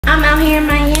here in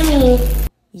Miami.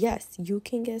 Yes, you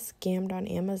can get scammed on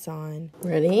Amazon.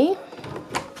 Ready?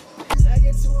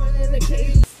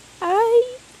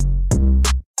 Hi.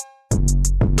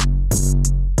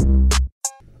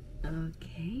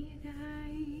 Okay, you guys.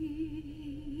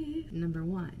 Number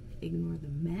one, ignore the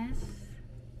mess.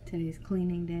 Today's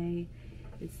cleaning day.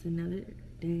 It's another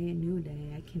day, a new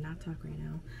day. I cannot talk right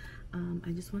now.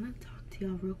 I just want to talk to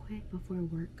y'all real quick before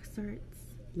work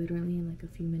starts, literally in like a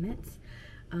few minutes.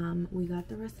 We got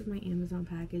the rest of my Amazon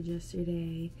package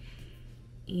yesterday,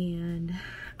 and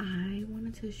I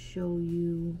wanted to show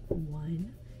you,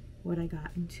 one, what I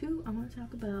got, and two, I want to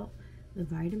talk about the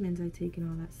vitamins I take and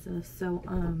all that stuff. So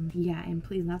yeah, and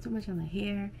please, not so much on the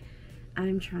hair.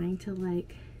 I'm trying to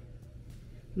like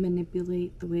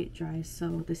manipulate the way it dries,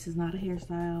 so this is not a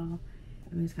hairstyle.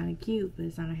 I mean, it's kind of cute, but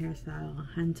it's not a hairstyle,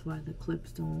 hence why the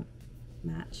clips don't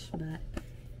match. But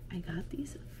I got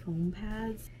these foam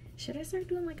pads. Should I start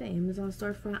doing like an Amazon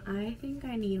storefront? I think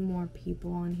I need more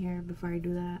people on here before I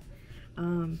do that.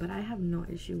 But I have no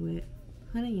issue with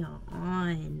putting y'all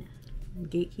on.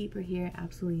 Gatekeeper here,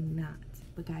 absolutely not.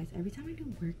 But guys, every time I do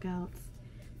workouts,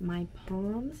 my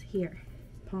palms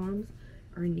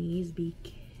or knees be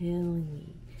killing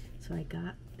me. So I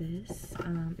got this.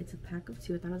 It's a pack of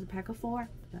 2. I thought it was a pack of 4.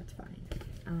 That's fine.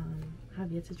 I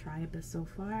have yet to try it, but so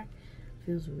far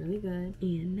feels really good.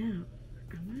 And now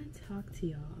I want to talk to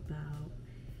y'all about,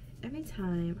 every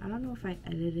time, I don't know if I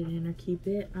edit it in or keep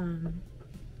it,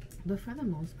 but for the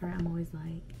most part I'm always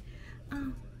like,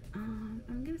 oh,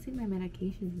 I'm gonna take my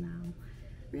medications now.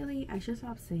 Really, I should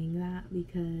stop saying that,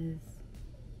 because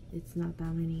it's not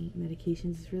that many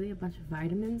medications. It's really a bunch of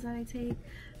vitamins that I take.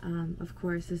 Of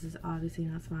course, this is obviously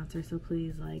not sponsored, so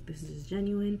please, like, this is just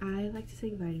genuine. I like to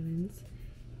take vitamins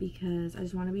because I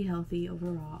just want to be healthy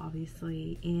overall,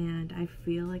 obviously, and I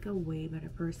feel like a way better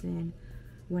person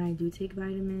when I do take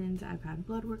vitamins. I've had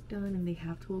blood work done, and they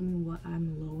have told me what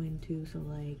I'm low into, so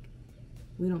like,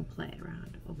 we don't play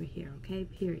around over here, okay?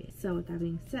 Period. So with that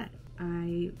being said,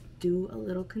 I do a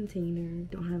little container.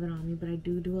 Don't have it on me, but I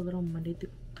do a little Monday through.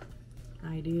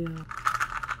 I do.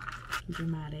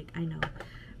 Dramatic, I know.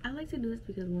 I like to do this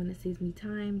because, one, it saves me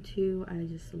time. Two, I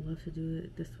just love to do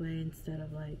it this way instead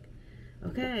of like,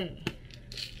 okay,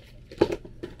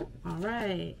 all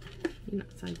right, you know,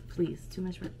 it's like, please, too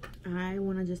much work. I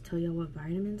want to just tell y'all what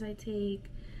vitamins I take.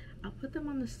 I'll put them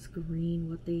on the screen,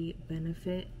 what they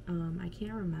benefit. I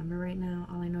can't remember right now.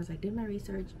 All I know is I did my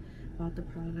research, bought the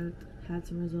product, had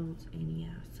some results, and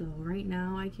yeah. So right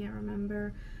now I can't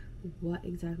remember what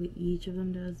exactly each of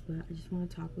them does, but I just want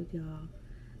to talk with y'all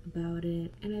about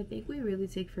it. And I think we really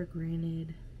take for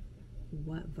granted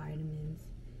what vitamins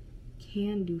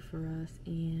can do for us,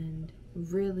 and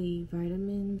really,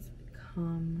 vitamins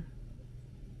come,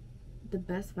 the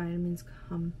best vitamins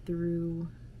come through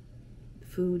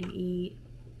food you eat,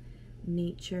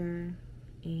 nature,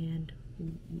 and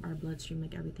our bloodstream,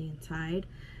 like everything inside.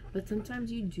 But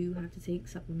sometimes you do have to take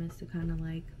supplements to kind of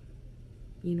like,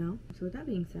 you know. So with that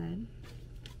being said,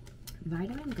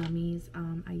 vitamin gummies,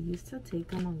 I used to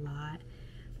take them a lot,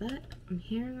 but I'm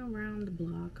hearing around the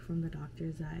block from the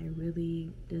doctors that it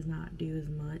really does not do as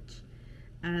much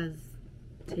as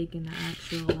taking the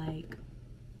actual, like,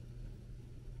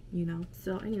 you know.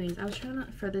 So anyways, I was trying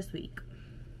to, for this week,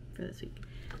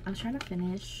 I was trying to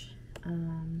finish, I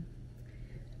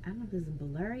don't know if this is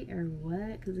blurry or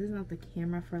what, because this is not the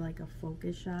camera for like a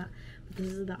focus shot, but this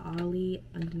is the Ollie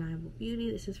Undeniable Beauty.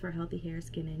 This is for healthy hair,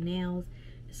 skin, and nails.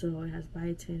 So it has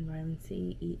biotin, vitamin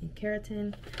C, E, and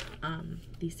keratin.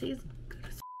 These taste good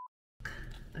as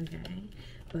okay,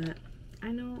 but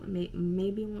I know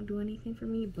maybe it won't do anything for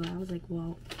me, but I was like,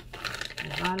 well, I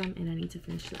got them and I need to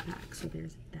finish the pack. So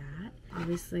there's that.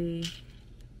 Obviously,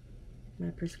 my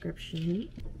prescription,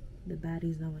 the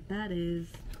baddies know what that is.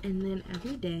 And then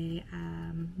every day,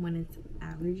 when it's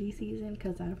allergy season,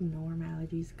 because out of nowhere my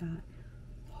allergies got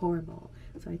horrible,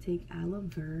 so I take aloe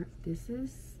vera. This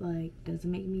is like, doesn't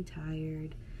make me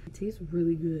tired, it tastes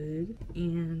really good,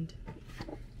 and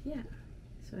yeah,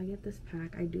 so I get this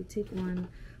pack. I do take one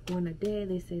a day.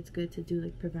 They say it's good to do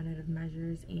like preventative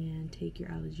measures and take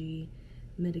your allergy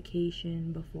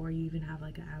medication before you even have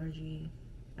like an allergy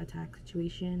attack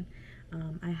situation.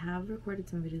 I have recorded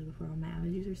some videos before where my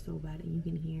allergies are so bad and you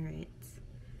can hear it,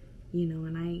 you know,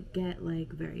 and I get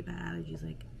like very bad allergies,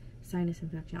 like sinus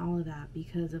infection, all of that,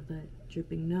 because of the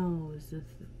dripping nose.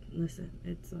 Listen,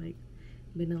 it's like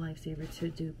been a lifesaver to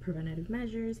do preventative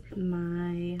measures.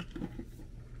 My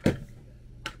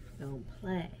don't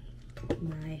play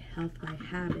my health by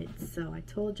habits. So I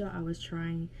told y'all I was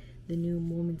trying the new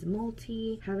woman's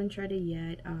multi. Haven't tried it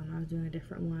yet. I was doing a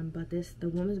different one, but the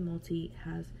woman's multi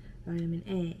has vitamin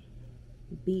A,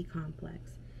 B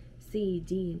complex, C,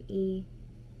 D, and E,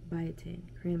 biotin,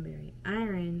 cranberry,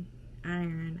 iron,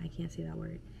 I can't say that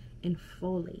word, and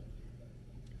folate,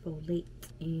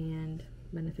 and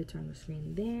benefits are on the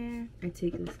screen there. I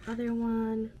take this other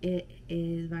one. It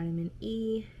is vitamin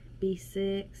E,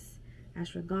 B6,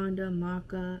 ashwagandha,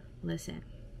 maca. Listen,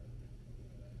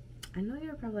 I know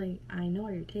you're probably, I know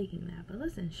you're taking that, but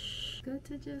listen, shh. Good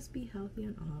to just be healthy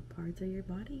on all parts of your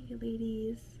body,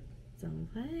 ladies. Don't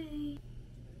play.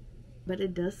 But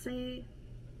it does say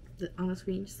on the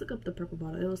screen, just look up the purple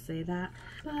bottle, it will say that,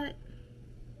 but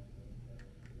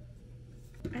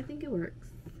I think it works,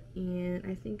 and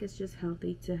I think it's just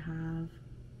healthy to have,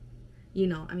 you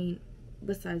know, I mean,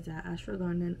 besides that,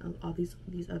 ashwagandha and all these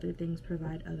other things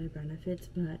provide other benefits,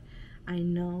 but I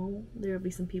know there will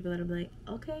be some people that'll be like,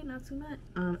 okay, not too much.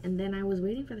 And then I was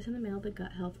waiting for this in the mail, the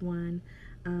gut health one,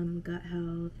 gut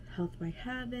health by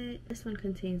habit. This one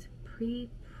contains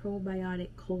probiotic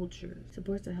culture,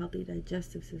 supports a healthy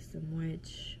digestive system,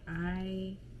 which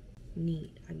I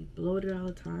need. I be bloated all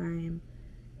the time.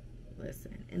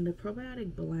 Listen, and the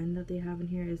probiotic blend that they have in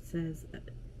here, it says,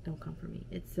 don't come for me,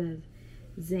 it says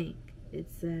zinc,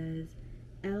 it says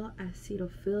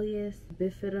L-acetophilus,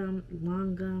 bifidum,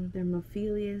 longum,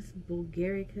 thermophilus,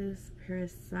 bulgaricus,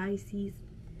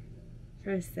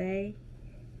 parasite.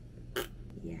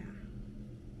 Yeah.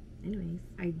 Anyways,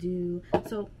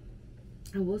 so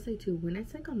I will say too, when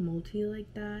it's like a multi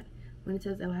like that, when it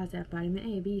says it has that vitamin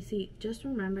A, B, C, just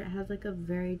remember it has like a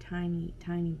very tiny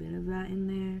bit of that in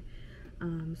there.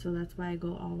 So that's why I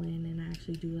go all in and I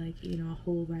actually do, like, you know, a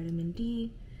whole vitamin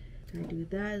D. I do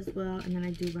that as well, and then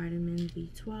I do vitamin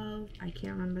B12. I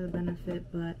can't remember the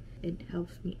benefit, but it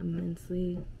helps me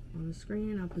immensely. On the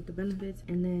screen I'll put the benefits.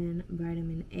 And then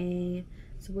vitamin A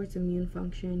supports immune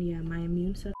function. Yeah, my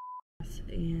immune stuff,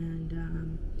 and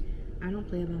I don't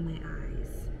play about my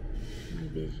eyes, my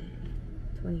vision.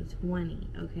 2020,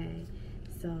 okay?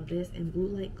 So this and blue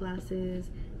light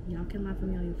glasses, y'all can laugh at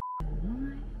me all you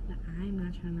want, but I'm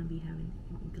not trying to be having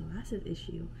a glasses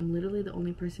issue. I'm literally the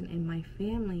only person in my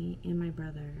family and my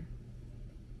brother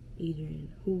Adrian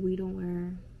who we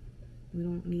don't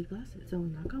need glasses, so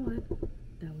knock on wood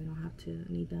that we don't have to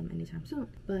need them anytime soon.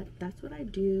 But that's what I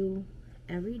do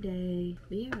every day.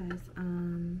 But yeah, guys, I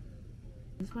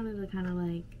just wanted to kind of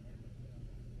like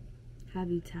have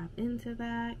you tap into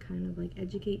that, kind of like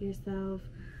educate yourself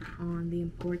on the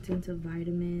importance of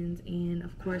vitamins. And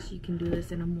of course you can do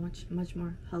this in a much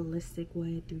more holistic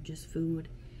way through just food,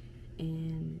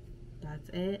 and that's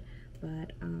it.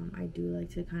 But I do like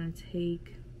to kind of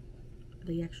take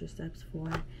the extra steps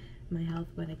for my health,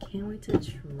 but I can't wait to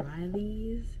try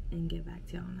these and get back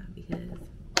to y'all on that, because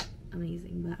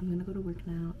amazing. But I'm gonna go to work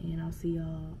now, and I'll see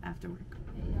y'all after work.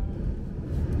 Hey,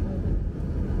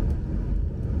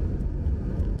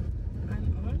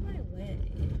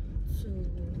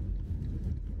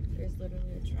 there's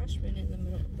literally a trash bin in the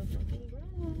middle of the fucking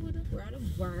road. We're out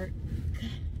of work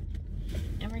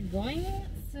and we're going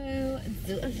to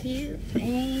do a few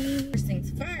things. First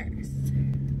things first,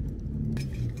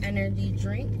 energy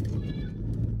drink.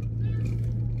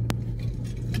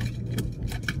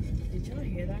 Did y'all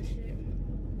hear that shit?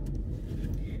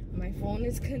 My phone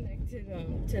is connected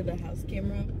to the house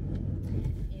camera,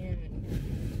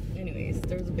 and anyways,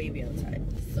 there was a baby outside,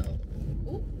 so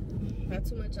ooh, not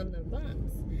too much on the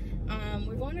buns.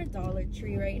 We're going to Dollar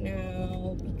Tree right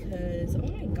now because, oh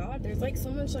my god, there's like so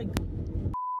much like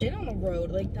shit on the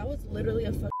road. Like that was literally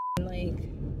a fucking like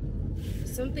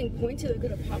something pointy that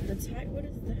could have popped the tire. What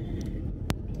is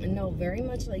that? No, very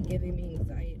much like giving me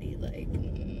anxiety. Like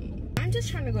I'm just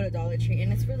trying to go to Dollar Tree,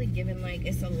 and it's really giving like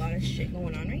it's a lot of shit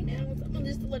going on right now. So I'm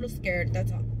just a little scared.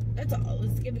 That's all. That's all.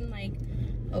 It's giving like,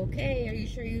 okay, are you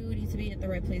sure you need to be at the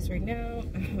right place right now?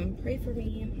 Pray for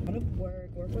me. I'm out of work.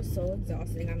 Work was so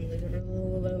exhausting. I'm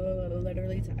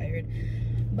literally tired.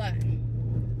 But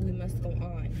we must go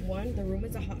on. 1, the room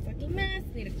is a hot fucking mess.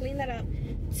 Need to clean that up.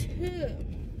 2,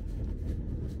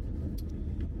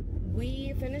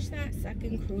 we finished that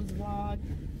second cruise vlog.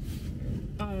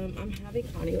 I'm having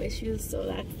audio issues, so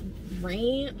that's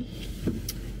great.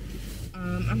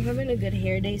 I'm having a good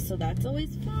hair day, so that's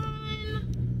always fun.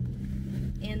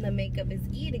 And the makeup is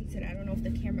eating today. I don't know if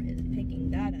the camera is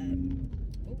picking that up.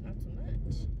 Oh, not too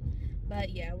much. But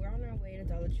yeah, we're on our way to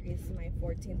Dollar Tree. This is my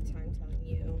 14th time telling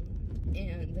you.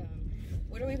 And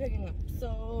what are we picking up?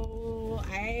 So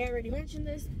I already mentioned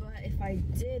this, but if I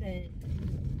didn't,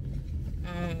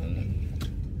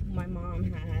 my mom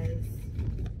has,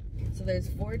 so there's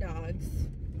 4 dogs,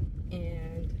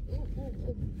 and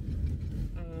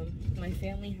my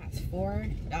family has 4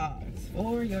 dogs,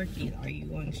 4 Yorkies. Are you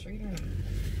going straight or not?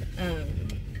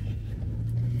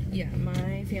 Yeah,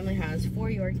 my family has 4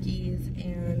 Yorkies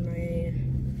and my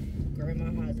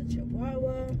grandma has a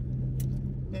Chihuahua.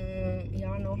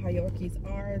 Y'all know how Yorkies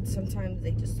are. Sometimes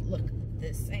they just look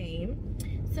the same.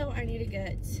 So I need to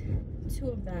get 2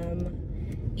 of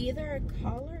them, either a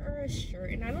collar or a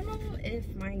shirt. And I don't know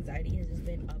if my anxiety has just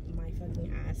been up my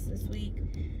fucking ass this week,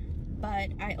 but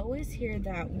I always hear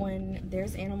that when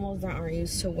there's animals that aren't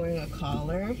used to wearing a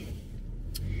collar,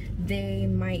 they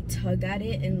might tug at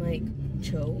it and like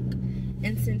choke.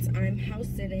 And since I'm house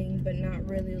sitting but not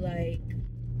really like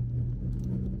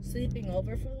sleeping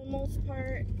over for the most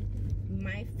part,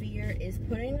 my fear is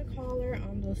putting a collar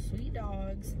on those sweet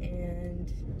dogs,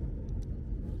 and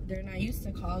they're not used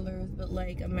to collars. But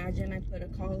like, imagine I put a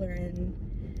collar in,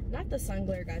 not the sun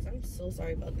glare, guys, I'm so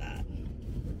sorry about that.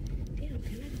 Damn,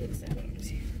 can I fix that?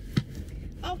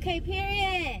 Okay,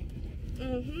 period.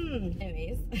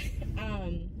 Anyways,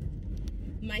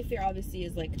 my fear obviously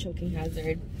is like choking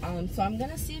hazard. So I'm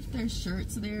gonna see if there's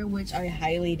shirts there, which I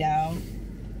highly doubt,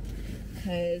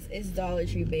 because it's Dollar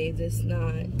Tree, babes. It's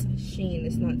not Shein.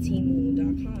 It's not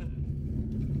Temu.com.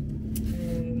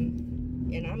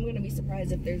 And I'm gonna be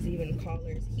surprised if there's even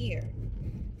collars here.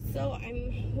 So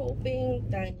I'm hoping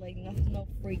that like no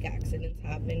freak accidents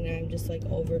happen, and I'm just like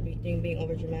being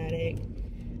over dramatic.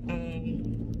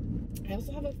 I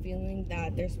also have a feeling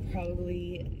that there's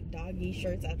probably doggy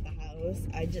shirts at the house.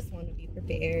 I just want to be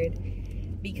prepared,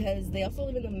 because they also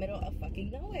live in the middle of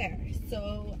fucking nowhere.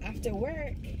 So after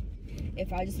work,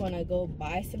 if I just want to go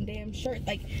buy some damn shirt,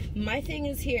 like, my thing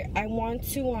is here, I want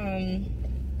to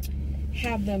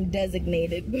have them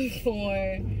designated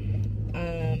before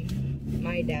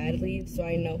my dad leaves, so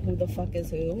I know who the fuck is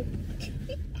who.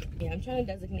 Yeah, I'm trying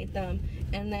to designate them.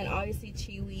 And then obviously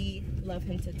Chewy, love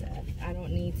him to death. I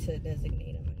don't need to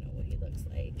designate him. I know what he looks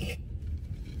like.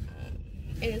 And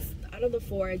it's out of the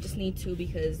 4, I just need 2,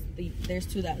 because there's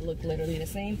 2 that look literally the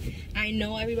same. I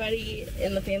know everybody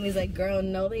in the family's like, girl,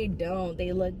 no they don't.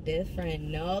 They look different.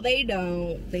 No they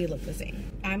don't. They look the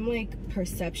same. I'm like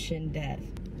perception deaf.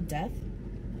 Deaf?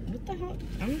 What the hell?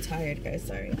 I'm tired, guys,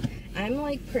 sorry. I'm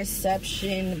like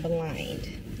perception blind.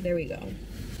 There we go.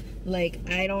 Like,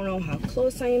 I don't know how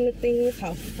close I am to things,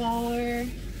 how far.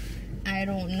 I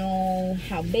don't know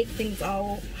how big things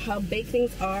are,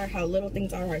 how little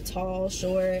things are tall,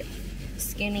 short,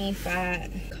 skinny,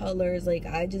 fat, colors. Like,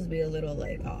 I just be a little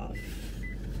like off.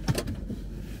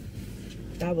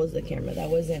 That was the camera,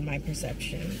 that wasn't my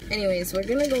perception. Anyways, we're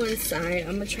gonna go inside.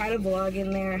 I'm gonna try to vlog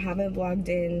in there. I haven't vlogged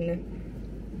in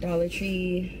Dollar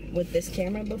Tree with this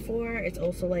camera before. It's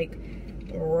also like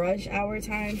rush hour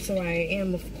time, so I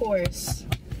am of course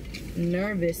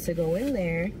nervous to go in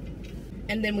there.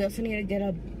 And then we also need to get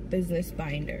a business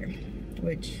binder,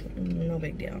 which no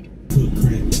big deal.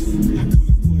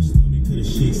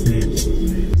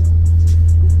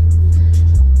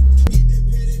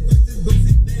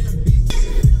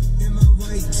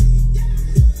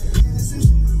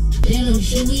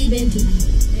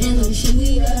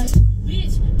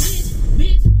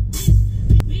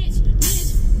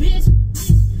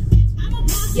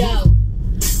 Yo,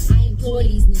 I employ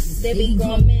these niggas. They be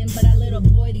grown men, but I little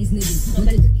boy these niggas. No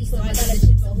better cookies, so I got a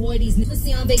shit to avoid these niggas.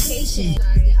 Pussy on vacation.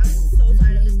 Sorry, I'm so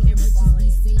tired of this camera falling.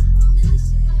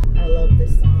 I love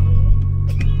this song.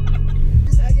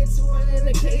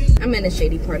 I'm in a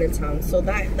shady part of town, so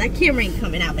that camera ain't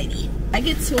coming out, baby. I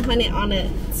get 200 on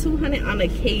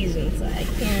occasion, so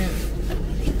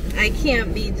I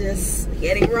can't be just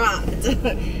getting robbed.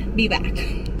 Be back.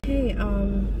 Okay,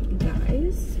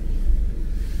 guys.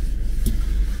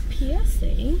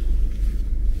 PSA.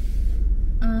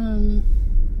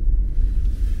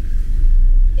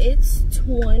 It's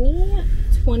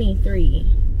 2023.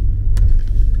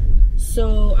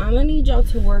 So I'm gonna need y'all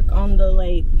to work on the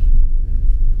like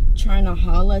trying to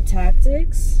holla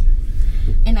tactics.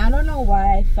 And I don't know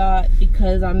why I thought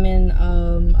because I'm in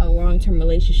a long-term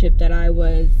relationship that I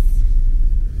was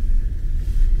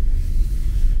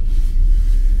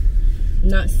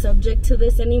not subject to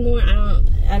this anymore.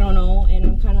 I don't know, and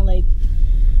I'm kind of like,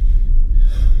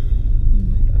 oh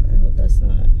my god, I hope that's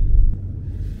not.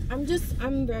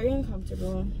 I'm very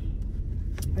uncomfortable.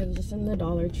 I was just in the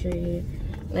Dollar Tree,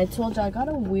 and I told you I've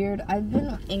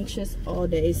been anxious all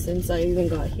day since I even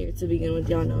got here to begin with.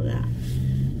 Y'all know that.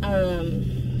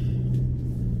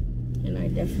 And I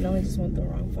definitely just went the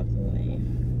wrong fucking way.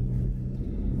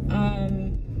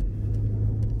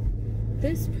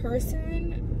 This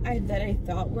person that I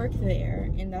thought worked there,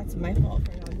 and that's my fault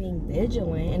for not being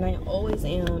vigilant, and I always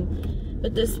am.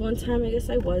 But this one time, I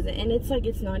guess I wasn't. And it's like,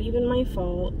 it's not even my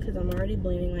fault, because I'm already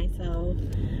blaming myself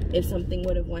if something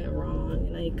would have went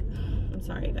wrong. Like, I'm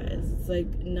sorry, guys. It's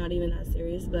like not even that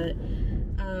serious. But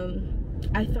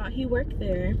I thought he worked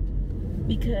there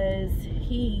because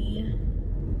he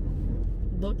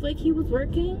looked like he was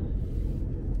working,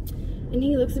 and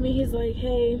he looks at me, he's like,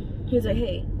 hey,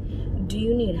 do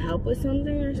you need help with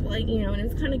something, or like, you know, and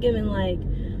it's kind of given like,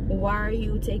 why are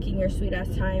you taking your sweet ass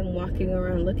time walking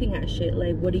around looking at shit,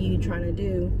 like what are you trying to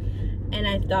do? And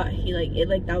I thought he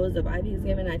like that was the vibe he was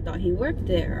giving. I thought he worked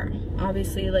there,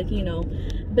 obviously, like, you know.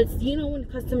 But you know, when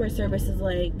customer service is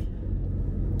like,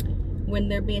 when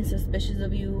they're being suspicious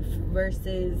of you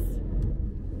versus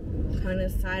kind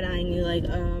of side-eyeing you, like,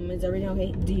 is everything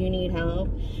okay, do you need help?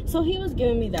 So he was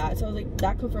giving me that, so I was like,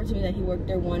 that confirmed to me that he worked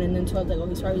there, one. And then two, I was like, oh,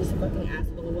 he's probably just a fucking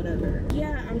asshole or whatever.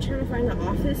 Yeah, I'm trying to find the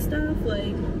office stuff,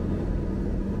 like,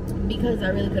 because I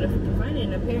really couldn't find it,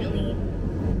 and apparently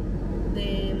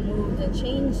they moved and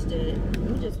changed it. Let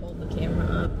me just hold the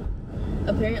camera up.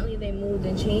 Apparently they moved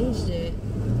and changed it.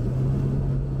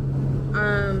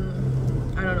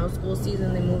 I don't know, school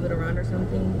season, they move it around or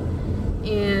something.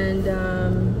 And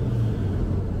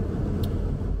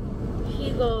he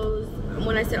goes,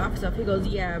 when I said office stuff, he goes,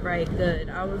 yeah, right, good.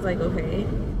 I was like, okay.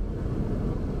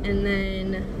 And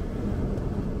then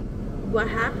what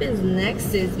happens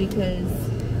next is, because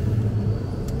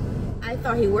I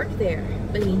thought he worked there,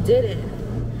 but he didn't.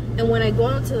 And when I go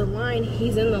onto the line,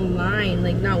 he's in the line,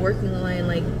 like not working the line,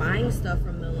 like buying stuff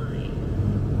from the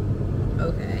line.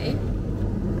 Okay.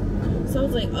 So I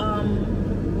was like,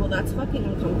 well, that's fucking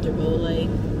uncomfortable. Like,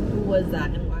 who was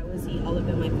that and why was he all up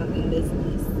in my fucking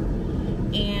business?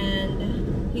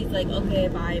 And he's like, okay,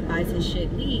 bye, buys his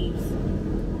shit, leaves.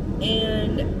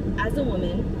 And as a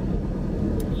woman,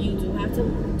 you do have to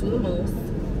do the most.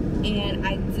 And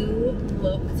I do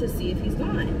look to see if he's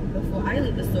gone before I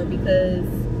leave the store, because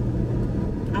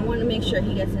I want to make sure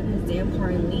he gets in his damn car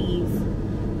and leaves.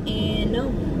 And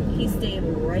no, he stayed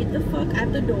right the fuck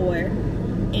at the door.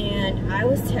 And I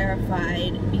was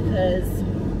terrified because,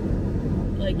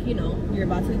 like, you know, you're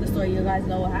about to leave the store, you guys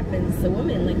know what happens to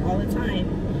women, like, all the time.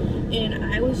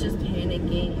 And I was just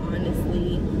panicking,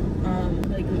 honestly.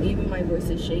 Like, even my voice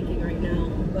is shaking right now.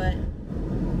 But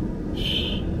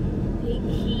he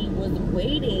was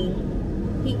waiting.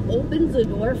 He opens the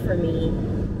door for me.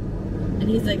 And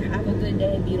he's like, have a good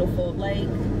day, beautiful. Like,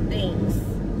 thanks.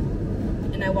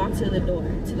 And I walk to the door,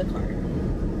 to the car.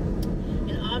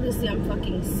 Obviously I'm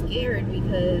fucking scared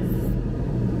because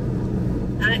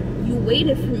you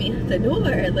waited for me at the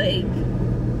door, like,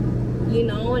 you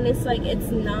know. And it's like,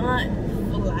 it's not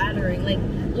flattering. Like,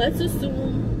 let's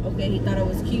assume, okay, he thought I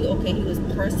was cute, okay, he was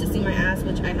pressed to see my ass,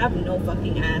 which I have no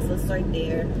fucking ass, let's start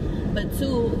there. But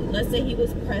two, let's say he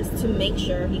was pressed to make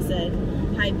sure, he said,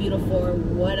 hi, beautiful, or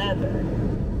whatever.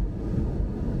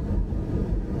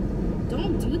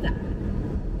 Don't do that.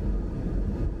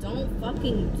 Don't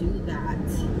fucking do that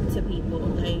to people.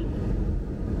 Like,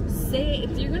 say,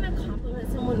 if you're gonna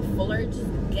compliment someone fuller, just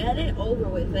get it over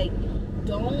with. Like,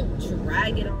 don't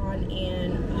drag it on.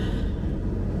 And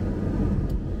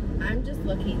I'm just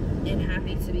lucky and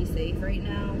happy to be safe right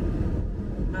now.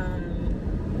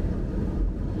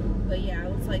 But yeah, I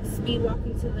was like speed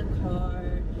walking to the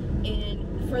car.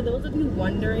 And for those of you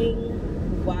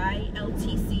wondering why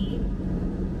LTC,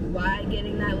 why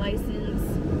getting that license,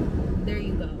 there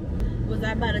you go. Was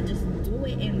I about to just do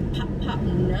it and pop?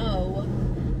 No.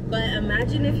 But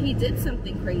imagine if he did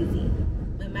something crazy.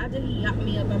 Imagine he got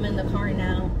me up, I'm in the car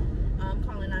now, I'm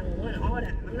calling 911, all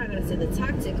that. I'm not gonna say the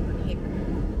tactic on here,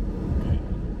 okay?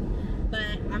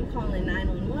 But I'm calling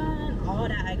 911, all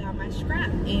that. I got my scrap,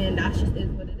 and that just is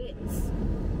what it is.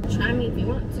 Try me if you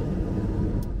want to.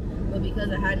 But because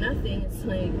I had nothing, it's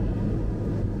like,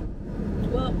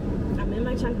 well, I'm in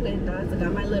my chancletas, I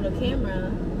got my little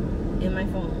camera and my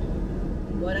phone.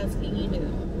 What else can you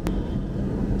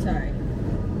do? Sorry.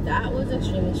 That was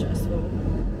extremely stressful.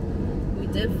 We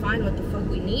did find what the fuck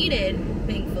we needed,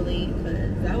 thankfully,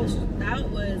 because that was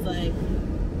like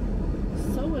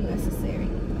so unnecessary.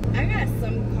 I got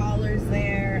some callers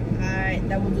there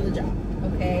that will do the job.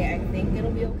 Okay, I think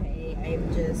it'll be okay.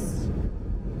 I'm just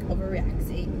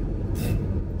overreacting.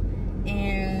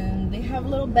 And they have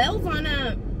little bells on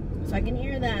them, so I can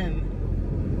hear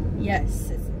them.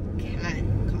 Yes, it's a cat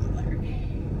collar.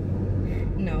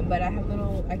 No, but I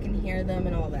can hear them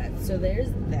and all that. So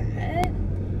there's that.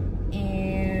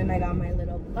 And I got my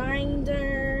little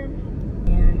binder.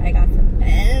 And I got some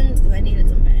pens, because I needed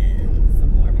some pens, some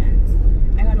more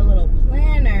pens. I got a little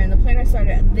planner, and the planner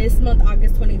started this month,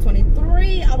 August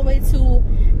 2023, all the way to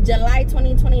July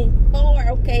 2024.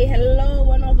 Okay, hello,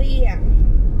 buenos dias.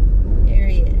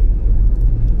 Period.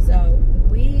 So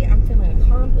I'm feeling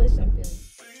accomplished. I'm feeling.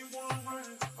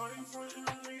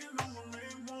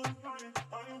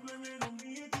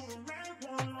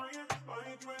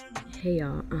 Hey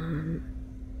y'all,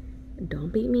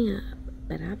 don't beat me up,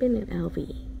 but I've been in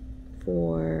LV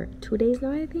for 2 days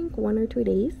now, I think, 1 or 2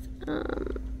 days.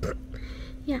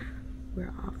 Yeah,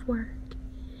 we're off work,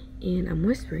 and I'm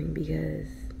whispering because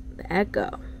the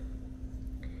echo.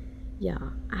 Yeah,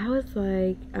 I was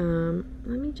like,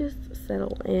 let me just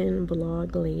settle in,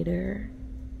 vlog later.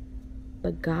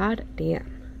 But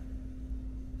goddamn,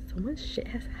 so much shit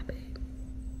has happened.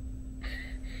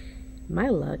 My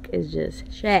luck is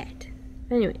just shit.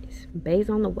 Anyways, Bay's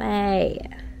on the way.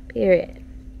 Period.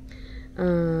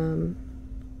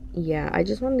 Yeah, I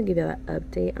just wanted to give you that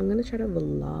update. I'm gonna try to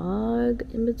vlog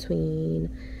in between.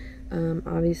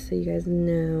 Obviously, you guys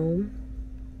know,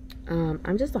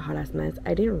 I'm just a hot ass mess.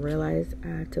 I didn't realize I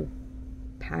had to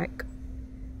pack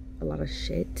a lot of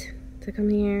shit to come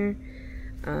here.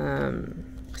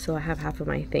 So I have half of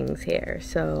my things here.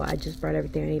 So I just brought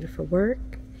everything I needed for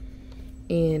work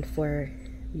and for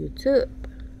YouTube.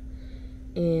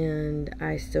 And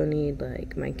I still need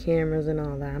like my cameras and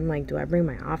all that. I'm like, do I bring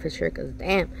my office chair? Cause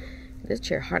damn, this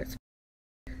chair hard as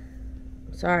f.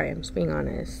 Sorry, I'm just being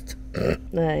honest.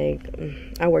 Like,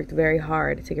 I worked very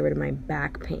hard to get rid of my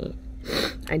back pain.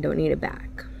 I don't need it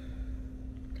back.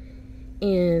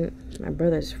 And my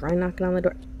brother's right knocking on the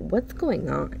door. What's going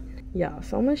on? Y'all,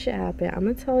 so much shit happened. I'm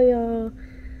gonna tell y'all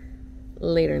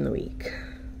later in the week.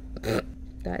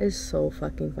 That is so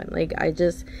fucking fun. Like, I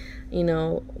just, you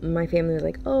know, my family was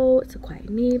like, oh, it's a quiet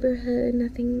neighborhood,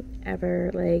 nothing ever.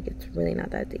 Like, it's really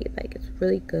not that deep. Like, it's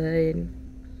really good.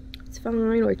 It's fine,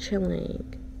 we're chilling.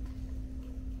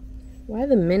 Why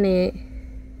the minute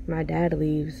my dad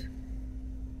leaves,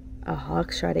 a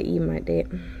hawk try to eat my dad?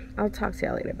 I'll talk to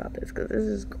y'all later about this, because this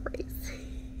is crazy.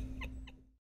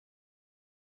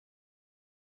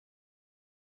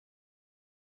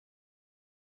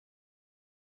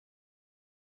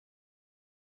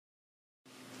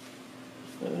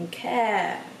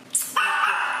 Okay.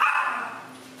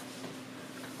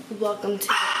 Welcome to.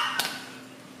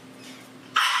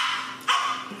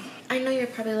 I know you're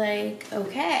probably like,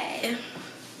 okay,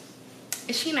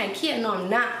 is she in IKEA? No, I'm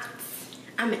not.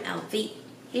 I'm in LV.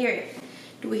 Here.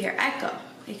 Do we hear echo?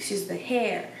 Excuse the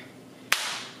hair.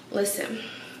 Listen,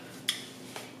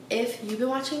 if you've been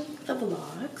watching the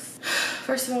vlogs,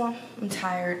 first of all, I'm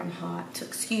tired, I'm hot, so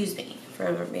excuse me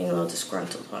for being a little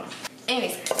disgruntled. Hold on.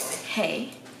 Anyways, hey,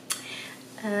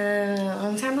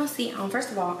 long time no see.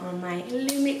 First of all, on my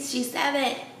Lumix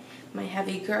G7, my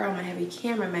heavy girl, my heavy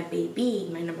camera, my baby,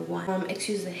 my number one.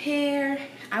 Excuse the hair.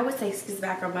 I would say excuse the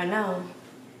background, but no.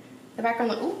 The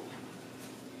background, ooh,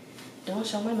 don't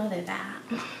show my mother that.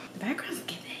 The background's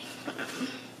giving.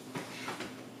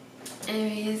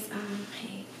 Anyways,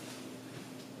 hey.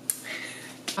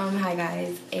 Hi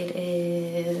guys, it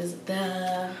is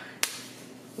the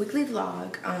weekly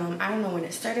vlog. I don't know when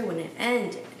it started, when it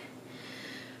ended,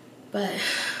 but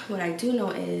what I do know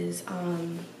is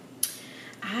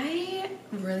I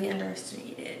really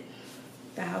underestimated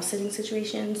the house sitting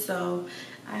situation. So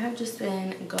I have just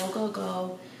been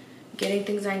go getting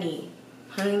things I need,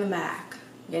 putting them back,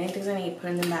 getting things I need,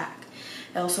 putting them back.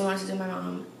 I also wanted to do my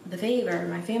mom the favor,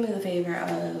 my family the favor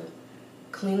of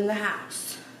cleaning the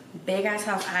house. Big ass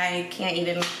house. I can't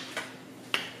even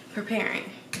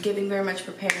giving very much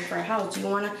preparing for a house. You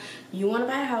wanna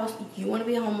buy a house, you wanna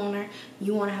be a homeowner,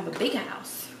 you wanna have a big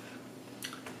house.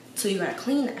 So you gotta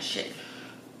clean that shit.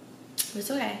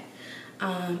 It's okay.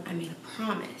 I made a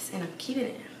promise and I'm keeping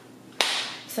it.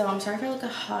 So I'm sorry if I look a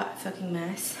hot fucking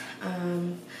mess.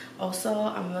 Also,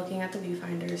 I'm looking at the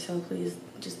viewfinder, so please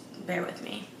just bear with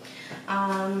me.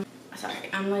 Sorry,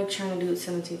 I'm like trying to do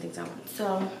 17 things at once.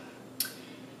 So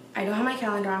I don't have my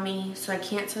calendar on me, so I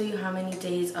can't tell you how many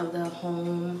days of the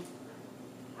home.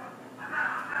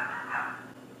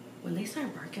 When they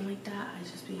start barking like that, I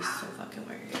just be so fucking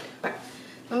worried. But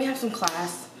let me have some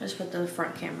class. I just put the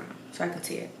front camera so I can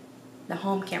see it. The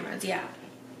home cameras, yeah.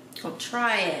 Go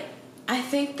try it. I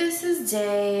think this is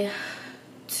day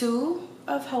 2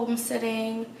 of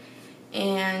homesteading.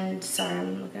 And sorry,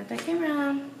 I'm looking at that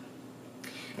camera.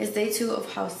 It's day 2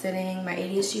 of house sitting. My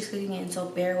ADHD is kicking in, so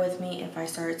bear with me if I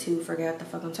start to forget what the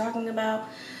fuck I'm talking about.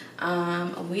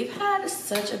 We've had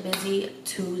such a busy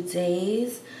 2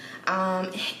 days.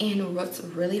 And what's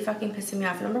really fucking pissing me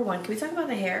off, number one, can we talk about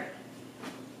the hair?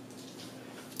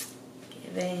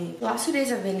 The last 2 days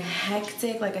have been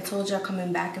hectic. Like I told y'all,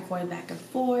 coming back and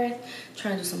forth,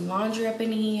 trying to do some laundry up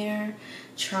in here,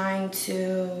 trying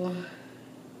to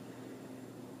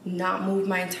not move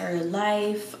my entire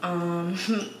life.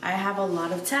 I have a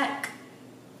lot of tech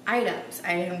items.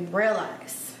 I didn't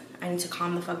realize. I need to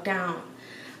calm the fuck down.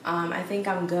 I think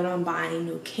I'm good on buying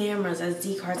new cameras,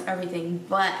 SD cards, everything,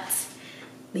 but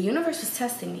the universe was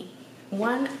testing me.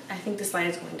 One, I think this light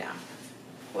is going down.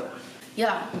 Hold on.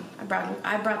 Yeah,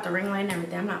 I brought the ring light and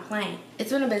everything. I'm not playing.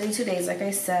 It's been a busy 2 days, like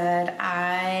I said.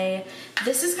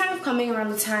 This is kind of coming around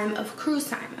the time of cruise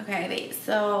time, okay, babe?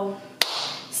 So,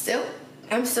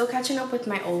 I'm still catching up with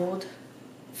my old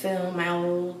film, my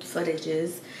old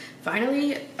footages.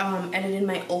 Finally, edited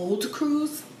my old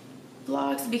cruise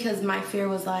vlogs because my fear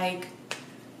was like,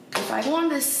 if I go on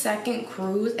this second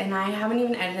cruise and I haven't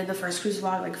even edited the first cruise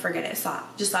vlog, like forget it,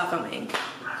 stop. Just stop filming.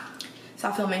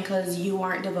 Stop filming because you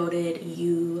aren't devoted.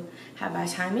 You have bad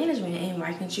time management, and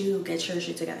why can't you get your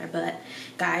shit together? But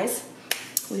guys,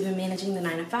 we've been managing the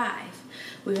 9 to 5.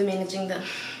 We've been managing the,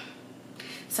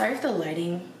 sorry if the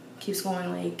lighting keeps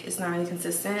going like it's not really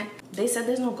consistent. They said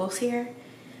there's no ghosts here,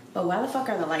 but why the fuck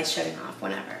are the lights shutting off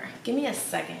whenever? Give me a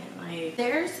second. Like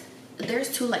there's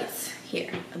 2 lights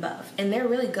here above and they're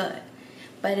really good,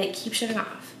 but it keeps shutting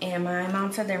off. And my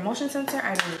mom said they're motion sensor.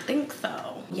 I don't think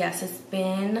so. Yes, it's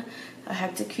been a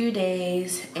hectic few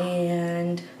days,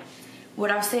 and what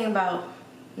I was saying about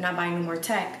not buying any more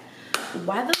tech,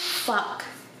 why the fuck,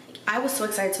 I was so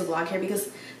excited to vlog here because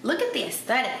look at the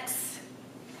aesthetics.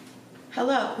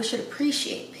 Hello, we should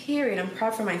appreciate, period. I'm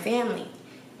proud for my family,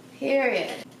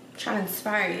 period. I'm trying to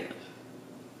inspire you.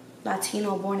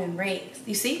 Latino born and raised,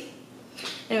 you see?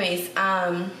 Anyways,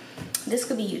 this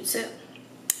could be you too.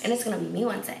 And it's gonna be me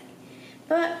one day.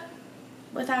 But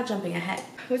without jumping ahead,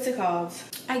 what's it called?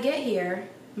 I get here,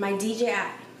 my DJI,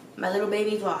 my little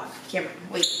baby vlog camera.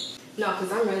 Wait, no,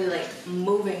 because I'm really like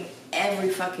moving every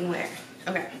fucking where.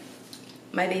 Okay,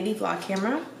 my baby vlog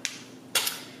camera.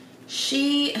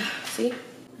 See? Okay,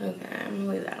 I'm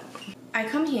gonna leave that alone. I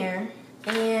come here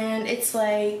and it's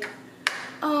like,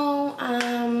 oh,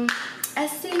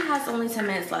 SD has only 10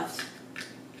 minutes left.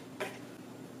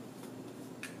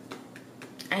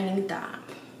 I need that.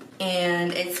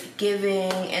 And it's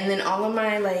giving, and then all of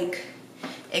my like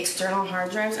external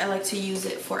hard drives, I like to use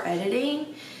it for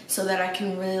editing so that I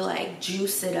can really like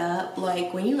juice it up.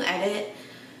 Like when you edit,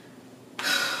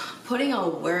 putting a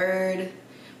word,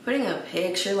 putting a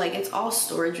picture, like it's all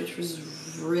storage, which was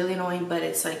really annoying, but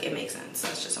it's like, it makes sense.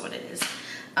 That's just what it is.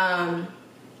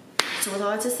 So with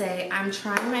all that to say, I'm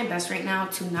trying my best right now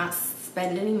to not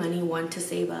spend any money. One, to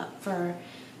save up for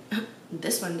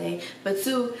this one day, but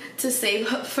 2, to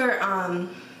save up for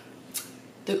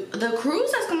the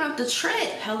cruise that's coming up, the trip.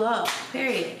 Hello,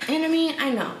 period. And I mean, I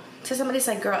know to somebody it's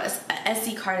like, girl, a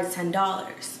SD card is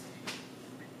 $10.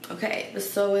 Okay, but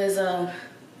so is a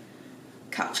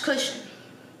couch cushion,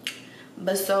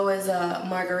 but so is a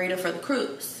margarita for the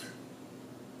cruise.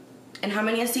 And how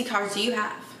many SD cards do you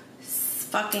have?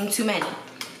 Fucking too many.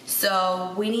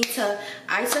 So we need to,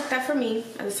 I took that for me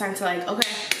at the time to like,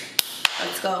 okay,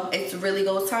 let's go. It's really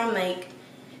go time. Like,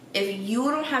 if you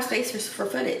don't have space for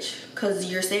footage, because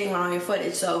you're saving on your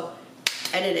footage, so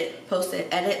edit it, post it,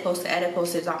 edit, post it, edit,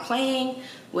 post it. Stop playing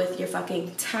with your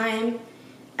fucking time,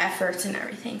 efforts, and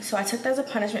everything. So I took that as a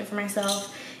punishment for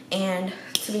myself. And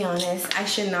to be honest, I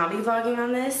should not be vlogging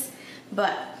on this,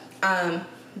 but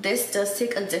this does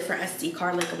take a different SD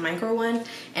card, like a micro one,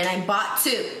 and I bought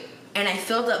 2, and I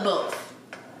filled up both.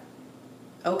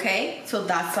 Okay, so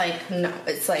that's like, no,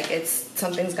 it's like, it's,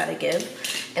 something's gotta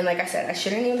give. And like I said, I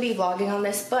shouldn't even be vlogging on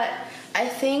this, but I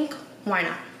think, why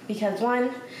not? Because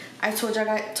one, I told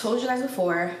you guys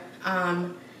before,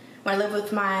 when I live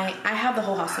with I have the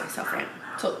whole house to myself right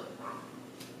now. So,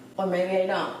 or maybe I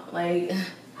don't, like,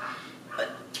 but,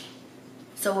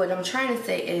 so what I'm trying to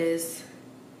say is,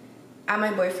 at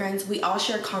my boyfriend's, we all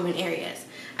share common areas.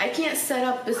 I can't set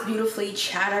up this beautifully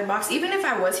chattered box. Even if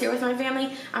I was here with my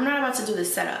family, I'm not about to do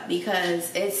this setup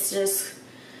because it's just,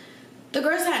 the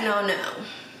girls that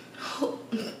know.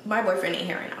 My boyfriend ain't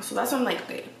here right now, so that's why I'm like,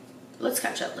 okay, let's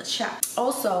catch up, let's chat.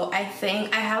 Also, I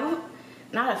think I have,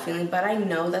 not a feeling, but I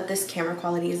know that this camera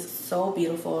quality is so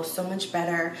beautiful, so much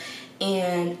better,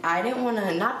 and I didn't want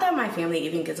to, not that my family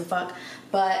even gives a fuck,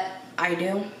 but I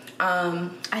do.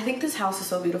 I think this house is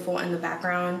so beautiful, and the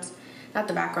background, not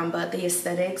the background, but the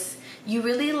aesthetics. You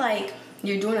really like,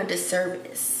 you're doing a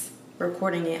disservice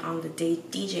recording it on the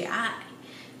DJI.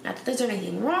 Not that there's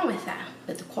anything wrong with that,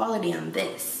 but the quality on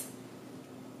this,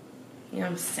 you know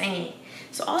what I'm saying?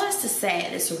 So all that's to say,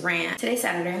 this rant. Today's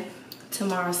Saturday,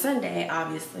 tomorrow's Sunday,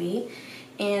 obviously.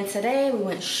 And today we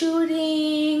went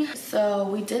shooting. So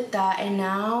we did that, and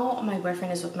now my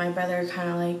boyfriend is with my brother, kind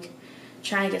of like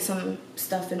trying to get some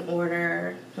stuff in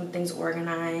order, some things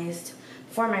organized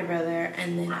for my brother,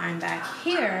 and then I'm back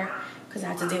here because I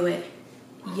had to do it.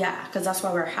 Yeah, because that's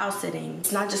why we're house sitting.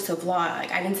 It's not just to vlog.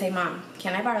 Like, I didn't say, Mom,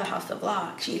 can I borrow the house to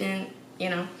vlog? She didn't, you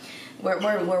know.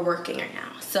 We're working right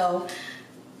now. So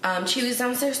Chewy's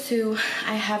downstairs too.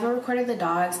 I haven't recorded the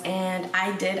dogs, and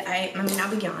I mean,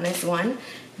 I'll be honest,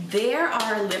 there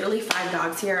are literally 5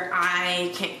 dogs here.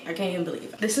 I can't even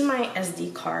believe it. This is my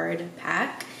SD card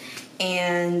pack,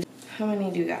 and how many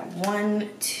do you got? 1,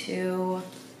 2,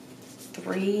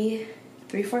 3,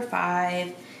 4,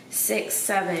 5, 6,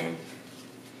 7,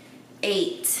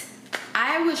 8.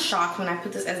 I was shocked when I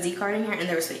put this SD card in here and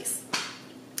there was space.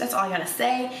 That's all I gotta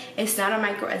say. It's not a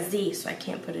micro SD, so I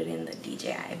can't put it in the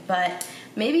DJI, but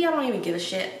maybe I don't even give a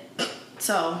shit.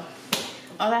 So,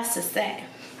 all that's to say,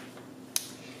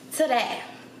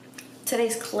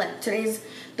 today's clip,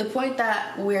 the point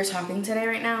that we're talking today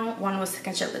right now, 1 was to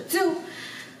catch up with 2.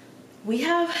 We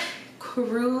have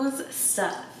cruise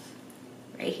stuff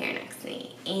right here next to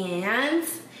me, and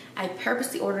I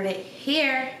purposely ordered it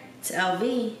here to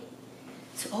LV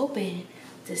to open,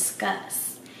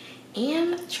 discuss,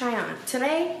 and try on.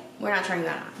 Today, we're not trying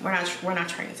that on. We're not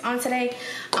trying this on today.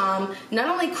 Not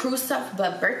only cruise stuff,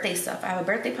 but birthday stuff. I have a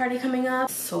birthday party coming up.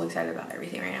 So excited about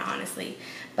everything right now, honestly.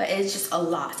 But it's just a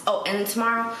lot. Oh, and then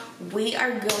tomorrow, we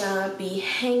are gonna be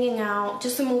hanging out,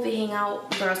 just a movie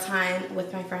hangout, girls time,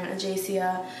 with my friend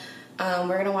Ajacia.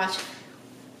 We're gonna watch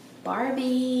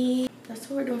Barbie. That's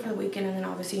what we're doing for the weekend. And then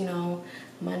obviously, you know,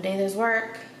 Monday there's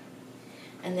work.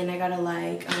 And then I gotta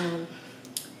like,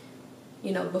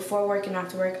 you know, before work and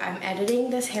after work, I'm editing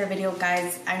this hair video.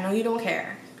 Guys, I know you don't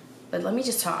care, but let me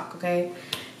just talk, okay?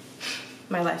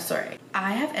 My life story.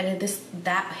 I have edited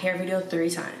that hair video 3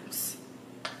 times.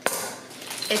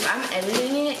 If I'm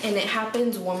editing it and it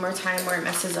happens one more time where it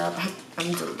messes up,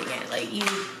 I'm deleting it. Like, you,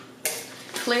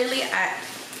 clearly,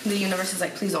 the universe is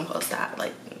like, please don't post that.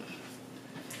 Like,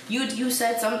 you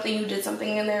said something, you did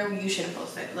something in there, you shouldn't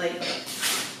post it. Like,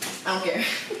 I don't care.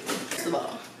 First of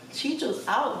all, she chose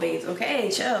out, babes.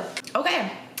 Okay, chill. Okay,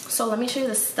 so let me show you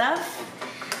the stuff.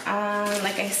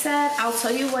 Like I said, I'll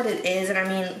tell you what it is, and I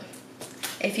mean,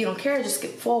 if you don't care, just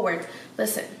skip forward.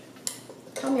 Listen,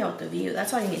 tell me about the view.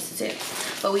 That's all you need to do.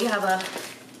 But we have a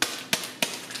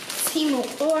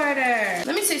Temu order.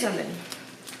 Let me say something.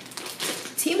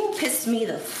 Temu pissed me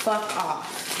the fuck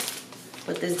off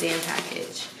with this damn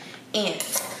package. And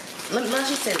let's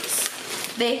just say this.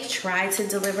 They tried to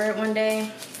deliver it one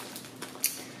day.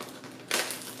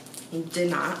 Did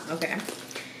not, okay.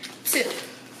 2,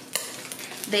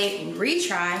 they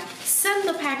retry, send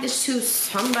the package to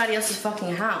somebody else's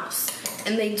fucking house,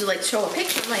 and they do like show a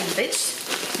picture. I'm like,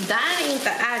 bitch, that ain't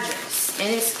the address, and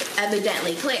it's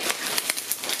evidently clear.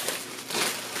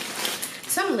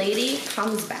 Some lady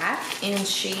comes back and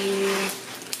she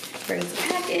brings the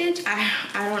package.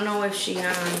 I don't know if she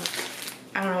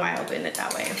I don't know why I opened it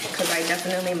that way, because I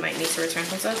definitely might need to return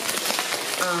some stuff.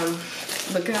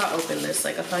 Look at how I opened this,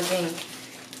 like a fucking,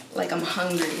 like I'm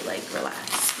hungry, like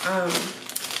relax.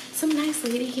 Some nice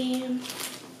lady came.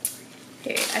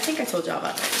 Here, I think I told y'all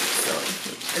about that, so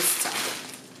it's time.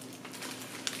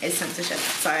 It's time to shut up.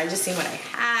 Sorry, I just seen what I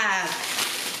have.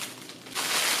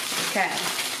 Okay,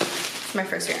 it's my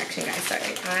first reaction, guys,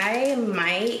 sorry. I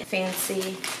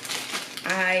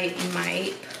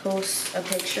might post a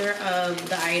picture of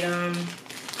the item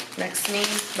next to me.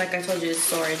 Like I told you, it's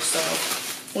storage, so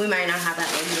we might not have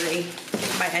that luxury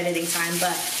by editing time,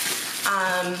 but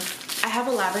I have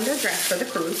a lavender dress for the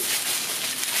cruise.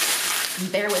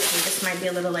 Bear with me, this might be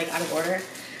a little like out of order.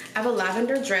 I have a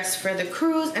lavender dress for the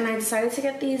cruise, and I decided to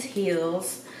get these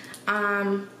heels.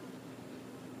 That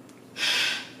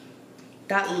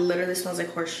literally smells like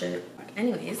horse shit.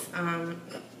 Anyways,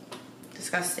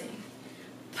 disgusting.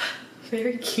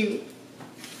 Very cute.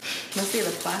 Must be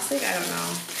the plastic, I don't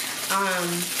know.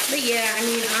 But yeah, I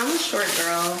mean, I'm a short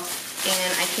girl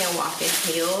and I can't walk in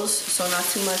heels, so not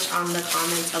too much on the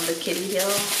comments of the kitty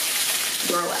heel.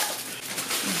 Grow up.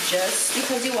 Just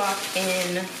because you walk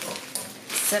in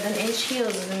 7-inch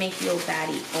heels doesn't make you a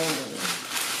baddie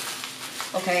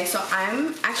only. Okay, so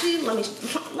I'm actually, let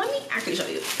me actually show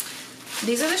you.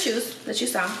 These are the shoes that you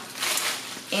saw,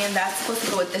 and that's supposed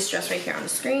to go with this dress right here on the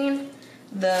screen.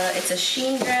 It's a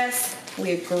sheen dress.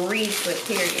 We agreed to it,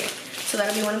 period. So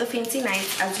that'll be one of the fancy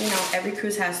nights. As you know, every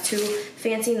cruise has 2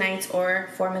 fancy nights, or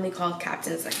formerly called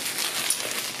captain's night.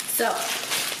 So,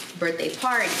 birthday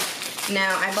party.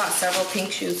 Now, I bought several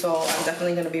pink shoes, so I'm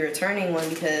definitely going to be returning one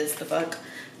because the fuck.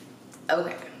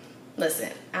 Okay,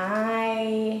 listen.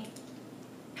 I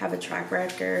have a track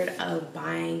record of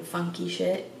buying funky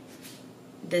shit.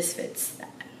 This fits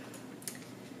that.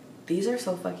 These are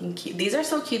so fucking cute. These are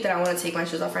so cute that I want to take my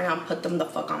shoes off right now and put them the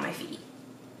fuck on my feet.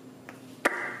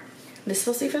 This is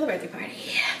supposed to be for the birthday party.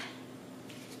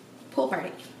 Pool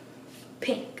party.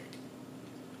 Pink.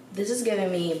 This is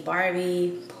giving me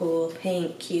Barbie, pool,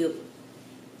 pink, cute.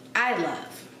 I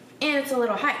love. And it's a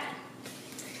little high.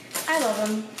 I love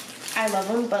them. I love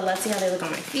them, but let's see how they look on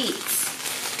my feet.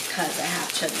 Because I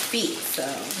have chubby feet, so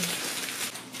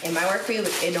it might work for you,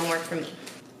 but it don't work for me.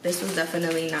 This was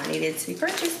definitely not needed to be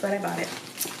purchased, but I bought it.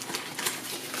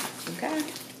 Okay.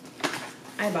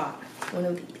 I bought one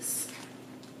of these.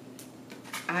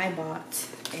 I bought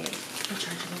a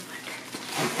rechargeable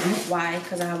blender. Why?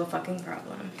 Because I have a fucking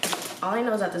problem. All I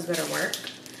know is that this better work.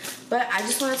 But I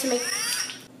just wanted to make...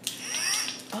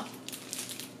 Oh.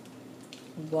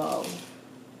 Whoa.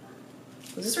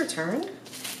 Was this returned?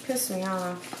 Pissed me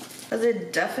off. Because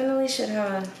it definitely should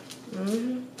have...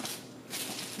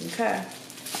 Okay.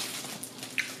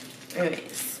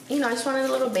 Anyways. You know, I just wanted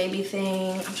a little baby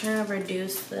thing. I'm trying to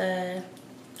reduce the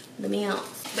meals.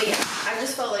 But yeah, I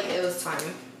just felt like it was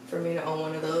time for me to own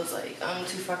one of those. Like, I'm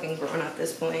too fucking grown at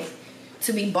this point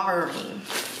to be borrowing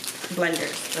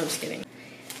blenders. No, I'm just kidding.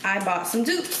 I bought some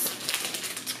dupes.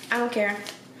 I don't care.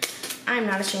 I'm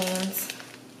not ashamed.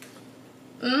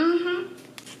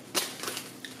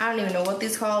 I don't even know what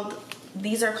these are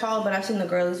called, but I've seen the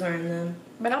girlies wearing them.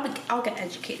 But I'll get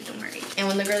educated, don't worry. And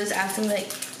when the girlies ask me, like,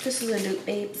 this is a dupe,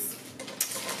 babes.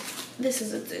 This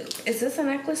is a dupe. Is this a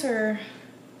necklace or...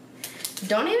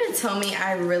 Don't even tell me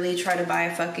I really try to buy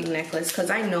a fucking necklace,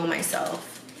 because I know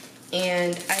myself.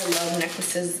 And I love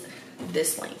necklaces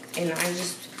this length. And I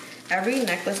just... Every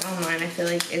necklace online, I feel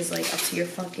like, is, like, up to your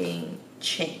fucking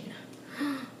chin.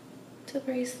 The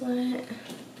bracelet.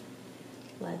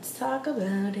 Let's talk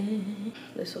about it.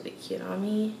 This will be cute on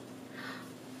me.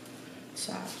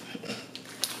 Stop.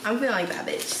 I'm feeling like that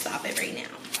bitch. Stop it right now.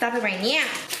 Stop it right now.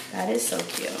 That is so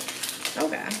cute.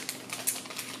 Okay.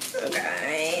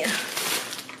 Okay.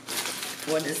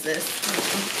 What is this?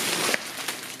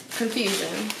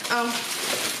 Confusion. Y'all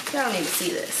don't need to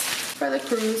see this. For the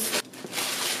cruise.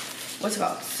 What's it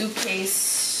called?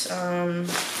 Suitcase,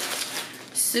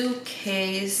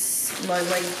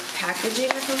 like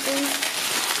packaging or something.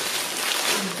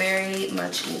 Very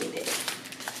much needed.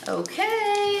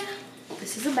 Okay.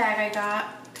 This is a bag I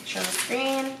got. Picture on the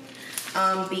screen.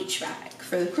 Beach bag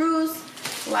for the cruise.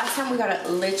 Last time we got a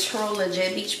literal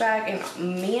legit beach bag, and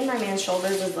me and my man's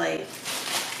shoulders was like,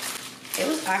 it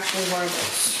was actually horrible.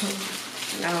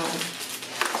 No.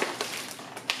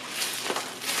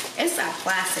 It's that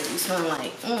plastic you smell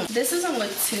like. This doesn't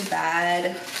look too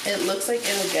bad. It looks like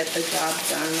it'll get the job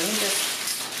done.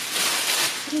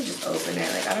 Let me just open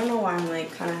it. Like, I don't know why I'm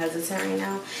like kind of hesitant right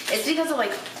now. It's because of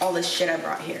like all the shit I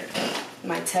brought here.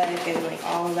 My tech and like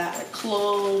all of that, like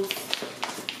clothes.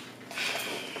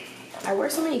 I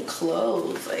wear so many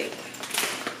clothes, like,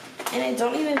 and it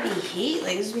don't even be heat.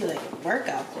 Like, this be like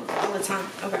workout clothes all the time.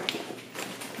 Okay.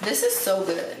 This is so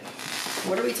good.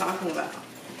 What are we talking about?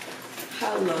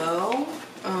 Hello?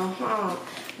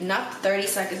 Not 30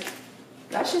 seconds.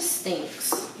 That just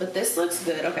stinks. But this looks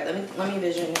good. Okay, let me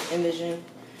envision.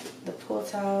 The pool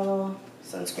towel,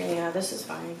 sunscreen. Yeah, this is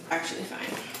fine. Actually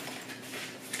fine.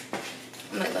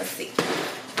 I'm like, let's see.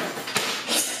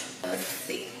 Let's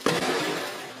see.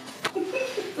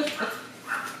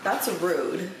 That's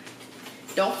rude.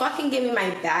 Don't fucking give me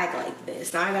my bag like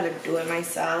this. Now I gotta do it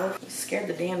myself. I'm scared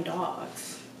the damn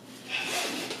dogs.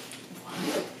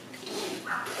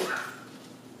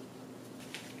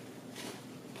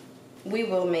 We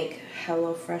will make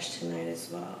HelloFresh tonight as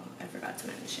well. I forgot to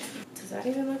mention. Does that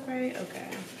even look right?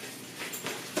 Okay.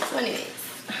 So anyways.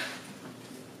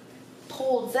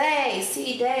 Pool day,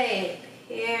 sea day,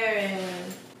 here.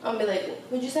 I'm gonna be like,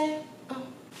 what'd you say? Oh.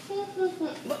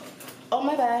 Oh,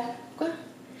 my bad.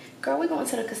 Girl, we going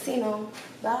to the casino.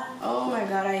 Bye. Oh my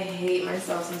God, I hate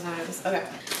myself sometimes. Okay,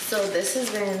 so this has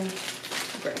been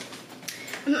great.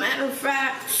 Matter of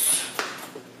fact,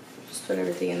 just put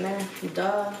everything in there.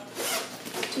 Duh.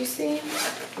 Do you see?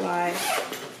 Why?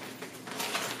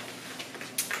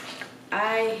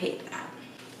 I hate that.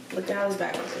 Look at how this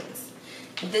bag opens.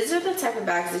 These are the type of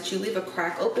bags that you leave a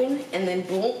crack open and then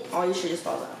boom, all your shit just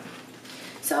falls out.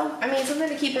 So, I mean, something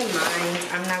to keep in mind.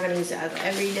 I'm not going to use it as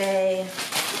every day.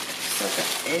 It's not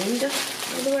the end of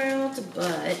the world,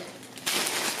 but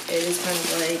it is kind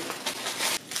of like,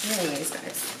 anyways,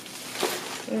 guys.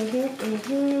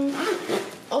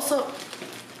 Also,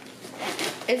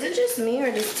 is it just me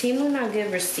or does Temu not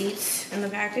give receipts in the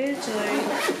package? Like,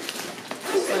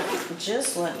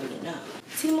 just let me know.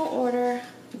 Temu order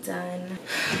done.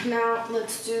 Now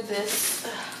let's do this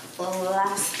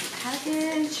last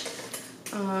package.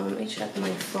 Let me check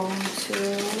my phone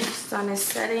too. Sun is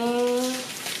setting.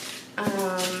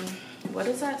 What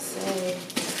does that say?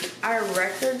 Our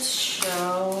records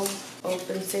show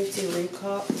open safety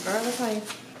recall. Girl, that's my,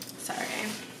 sorry.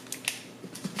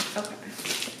 Okay.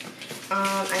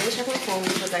 I need to check my phone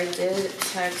because I did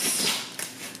text,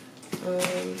 I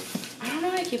don't know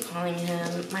why I keep calling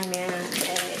him, my man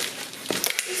today.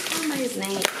 Just call him by his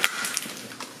name.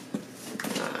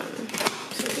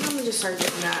 So I think I'm gonna just start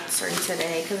doing that starting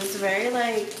today because it's very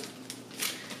like,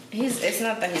 it's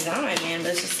not that he's not my man,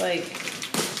 but it's just like,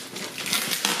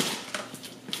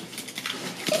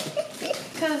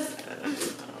 because,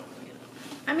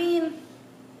 I mean,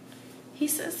 he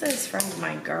says that his friend's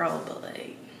my girl, but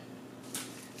like,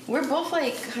 we're both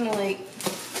like, kind of like,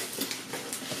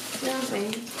 you know what I'm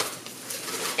saying?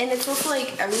 And it's also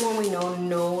like everyone we know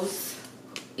knows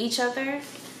each other.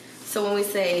 So when we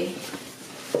say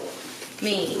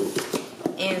me,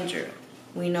 Andrew,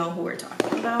 we know who we're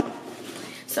talking about.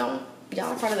 So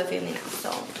y'all are part of the family now.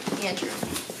 So Andrew.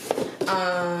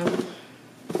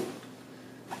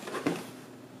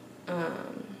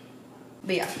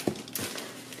 But yeah.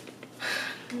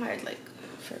 I like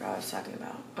forgot what I was talking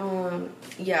about.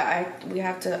 Yeah,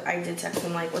 I did text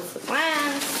him like, what's the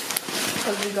plans?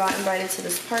 Because we got invited to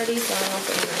this party, so I don't know if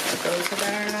we're gonna go to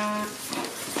that or not.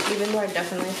 Even though I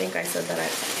definitely think I said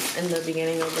that in the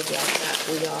beginning of the vlog that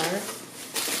we are.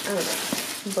 I don't know.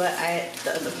 But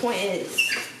the point is,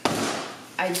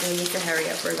 I do need to hurry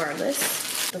up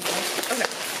regardless. Okay.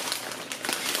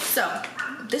 So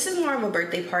this is more of a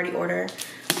birthday party order.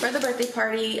 For the birthday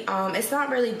party, it's not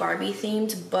really Barbie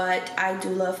themed, but I do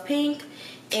love pink,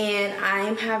 and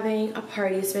I'm having a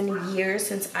party. It's been years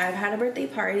since I've had a birthday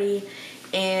party,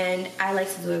 and I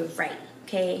like to do it right,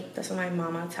 okay? That's what my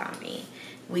mama taught me.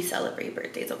 We celebrate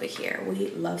birthdays over here. We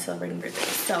love celebrating birthdays.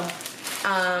 So,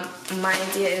 my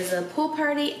idea is a pool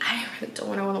party. I really don't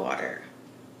want to go in the water,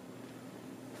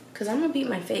 because I'm going to beat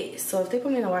my face. So if they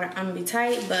put me in the water, I'm going to be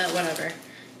tight, but whatever.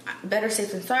 Better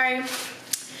safe than sorry.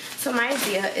 So my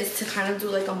idea is to kind of do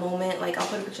like a moment, like I'll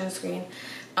put a picture on the screen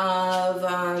of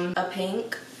a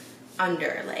pink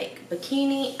under, like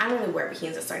bikini. I don't really wear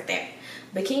bikinis, to start there.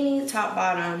 Bikini, top,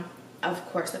 bottom, of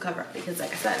course the cover up, because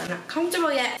like I said, I'm not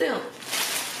comfortable yet. Soon.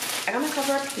 I got my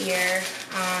cover up here.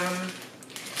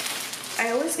 I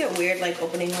always get weird like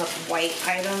opening up white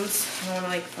items. I don't want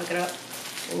to like fuck it up.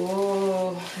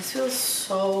 Ooh, this feels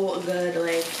so good.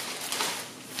 Like,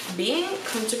 being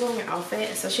comfortable in your outfit,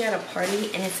 especially at a party,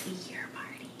 and it's your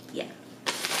party, yeah,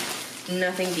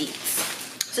 nothing beats.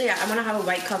 So yeah, I'm gonna have a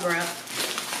white cover up,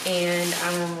 and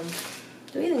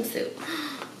bathing suit.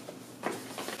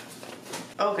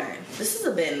 Okay, this is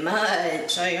a bit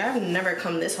much. Like, I've never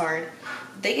come this hard.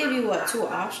 They give you what, 2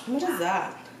 options? How much is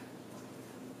that?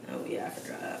 Oh yeah, I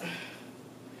forgot.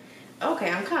 Okay,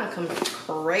 I'm kind of coming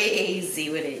crazy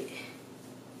with it.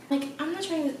 Like, I'm not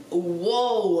trying to.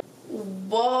 Whoa,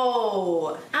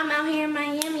 I'm out here in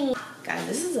Miami. Guys,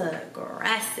 this is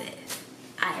aggressive.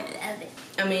 I love it.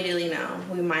 Immediately now,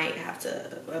 we might have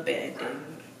to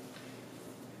abandon.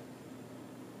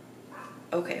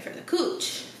 Okay, for the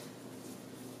cooch.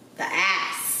 The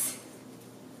ass.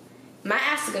 My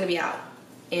ass is gonna be out.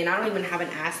 And I don't even have an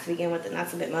ass to begin with, and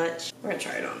that's a bit much. We're gonna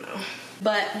try it on though.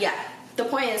 But yeah, the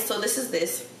point is, so this is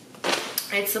this.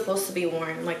 It's supposed to be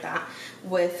worn like that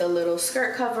with a little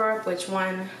skirt cover up, which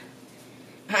one,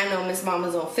 I know Miss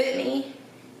Mama's don't fit me,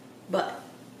 but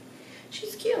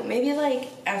she's cute. Maybe like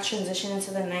I'll transition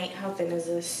into the night. How thin is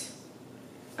this?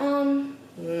 I don't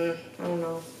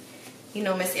know. You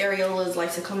know, Miss Areolas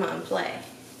likes to come out and play.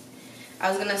 I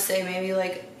was gonna say maybe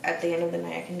like at the end of the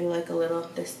night I can do like a little,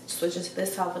 switch into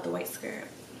this top with the white skirt.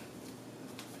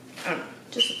 I don't know,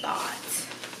 just a thought.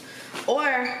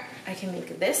 Or I can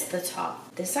make this the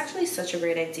top. This is actually such a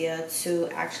great idea to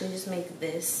actually just make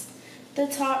this the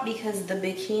top, because the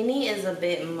bikini is a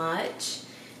bit much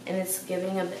and it's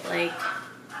giving a bit like,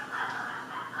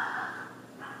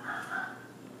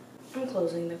 I'm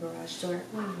closing the garage door.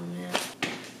 One moment.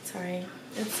 Sorry.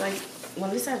 It's like, when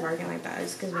they start barking like that, it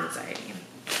just gives me anxiety.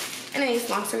 Anyways,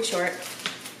 long story short,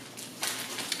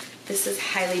 this is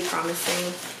highly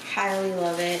promising. Highly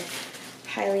love it.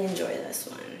 Highly enjoy this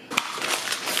one.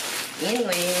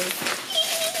 Anyways,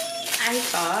 I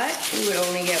thought we would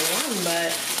only get one,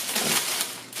 but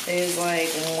there's like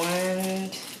 1,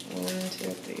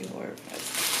 2, 3, 4,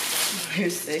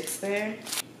 5, 6 there.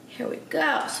 Here we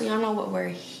go. So y'all know what we're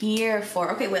here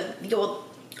for. Okay, well,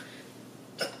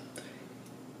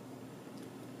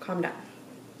 calm down.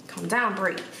 Calm down,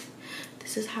 breathe.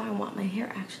 This is how I want my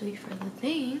hair actually for the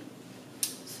thing.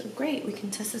 So great, we can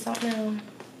test this out now.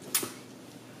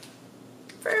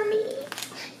 For me.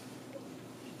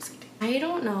 I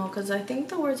don't know, because I think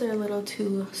the words are a little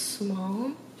too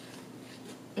small.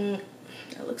 That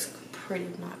looks pretty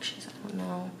obnoxious. I don't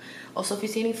know. Also, if you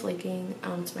see any flaking,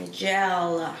 it's my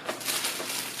gel.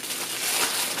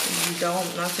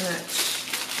 Don't, not too much.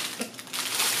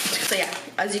 So yeah,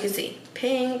 as you can see,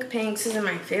 pink. This isn't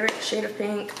my favorite shade of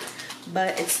pink,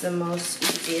 but it's the most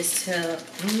easiest to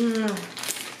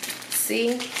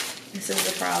see. This is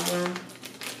the problem.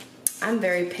 I'm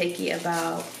very picky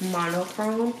about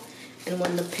monochrome, and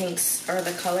when the pinks or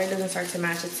the color doesn't start to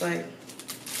match, it's like,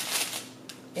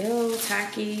 ew,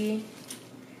 tacky.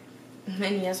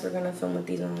 And yes, we're gonna film with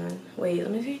these on. Wait, let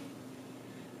me see.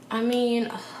 I mean,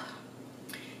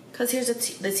 because here's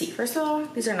the T. First of all,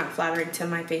 these are not flattering to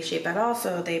my face shape at all,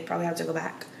 so they probably have to go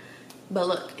back. But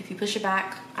look, if you push it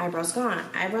back, eyebrows gone.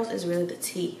 Eyebrows is really the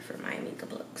T for my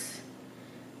makeup looks.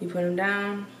 You put them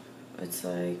down, it's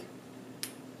like,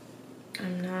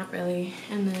 I'm not really,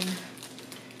 and then,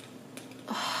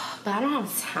 oh, but I don't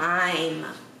have time.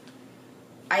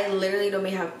 I literally don't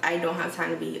have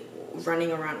time to be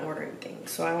running around ordering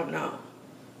things, so I don't know.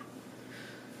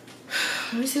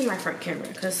 Let me see my front camera,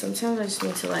 because sometimes I just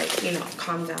need to, like, you know,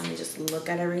 calm down and just look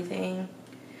at everything.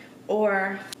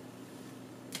 Or,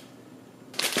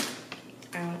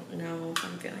 I don't know if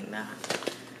I'm feeling that.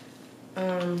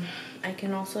 I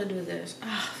can also do this.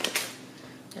 Ah,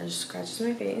 that just scratches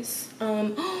my face.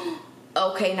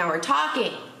 Okay, now we're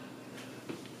talking.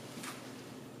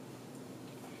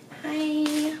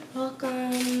 Hi,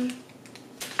 welcome.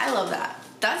 I love that.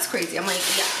 That's crazy. I'm like,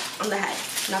 yeah, on the head,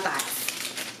 not the eyes.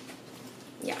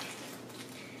 Yeah.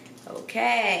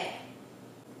 Okay.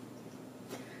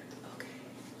 Okay.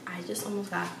 I just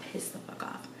almost got pissed the fuck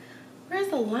off. Where's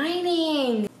the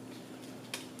lining?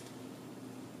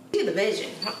 See the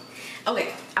vision.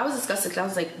 Okay, I was disgusted because I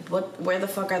was like, what? Where the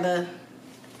fuck are the...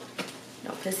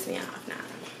 Don't piss me off now.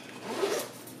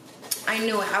 I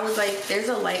knew it. I was like, there's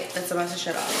a light that's about to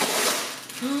shut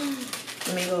off.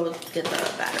 Let me go get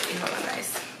the battery. Hold on,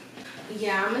 guys.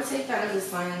 Yeah, I'm gonna take that as a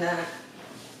sign that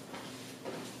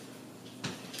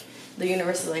the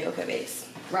universe is like, okay, babes,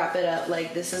 wrap it up.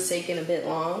 Like, this is taking a bit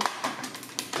long.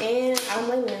 And I'm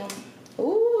like,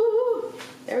 ooh,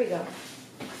 there we go.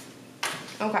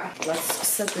 Okay, let's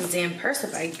set this damn purse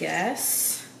up, I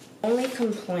guess. Only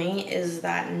complaint is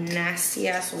that nasty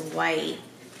ass white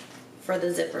for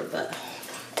the zipper, but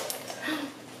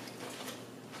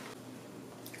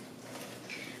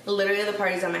literally the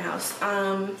party's at my house.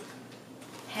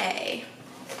 Hey.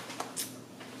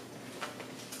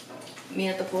 Me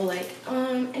at the pool, like,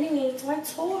 anyway, so I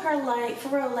told her, like, for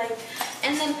real, like,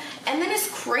 and then it's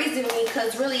crazy to me,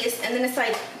 because really and then it's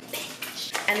like,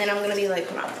 bitch. And then I'm gonna be like,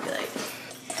 hold on, I'll be like,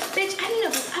 bitch, I'm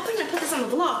gonna put this on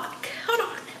the vlog. Hold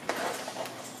on.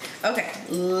 Okay,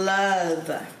 love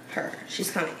her.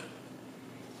 She's coming.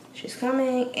 She's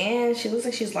coming, and she looks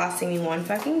like she's lasting me one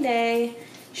fucking day.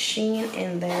 Sheen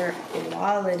and their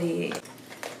quality.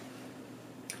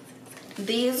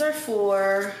 These are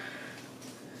for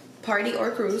party or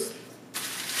cruise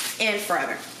and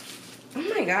forever. Oh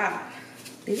my god,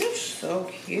 these are so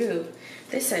cute.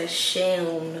 This says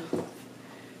Sheen.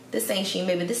 This ain't Sheen,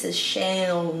 baby. This is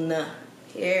Sheen.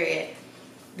 Period.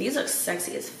 These look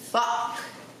sexy as fuck,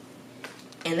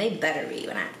 and they better be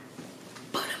when I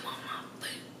put them on my foot.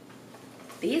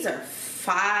 These are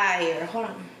fire. Hold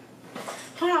on.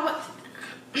 What?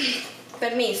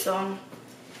 Permiso.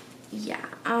 Yeah.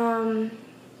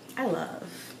 I love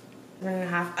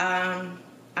 1.5. I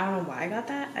don't know why I got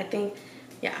that. I think,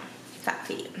 yeah, fat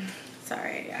feet.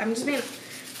 Sorry. I'm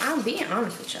being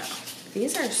honest with y'all.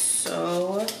 These are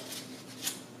so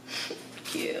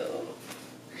cute.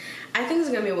 I think it's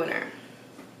gonna be a winner.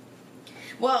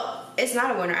 Well, it's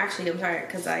not a winner, actually. I'm sorry,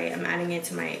 because I am adding it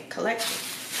to my collection,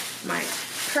 my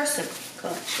personal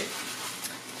collection.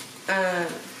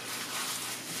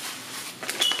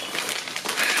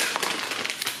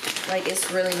 Like, it's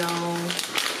really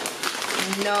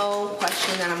no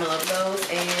question that I'm gonna love those.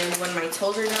 And when my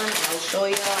toes are done, I'll show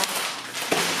y'all.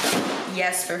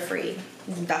 Yes, for free.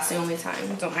 That's the only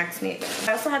time. Don't ask me again.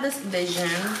 I also have this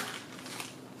Vision.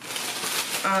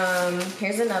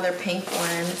 Here's another pink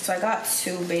one. So I got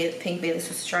two pink bathing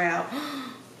suits to try out.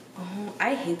 Oh,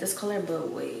 I hate this color,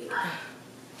 but wait.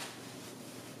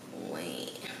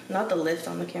 Not the lift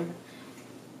on the camera.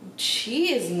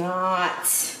 She is not.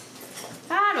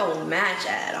 That don't match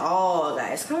at all,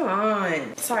 guys. Come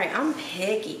on. Sorry, I'm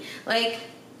picky. Like,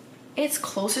 it's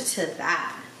closer to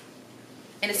that.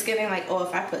 And it's giving like, oh,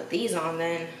 if I put these on,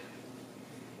 then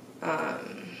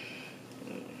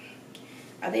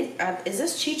is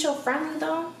this Chicho friendly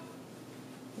though?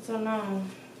 I don't know.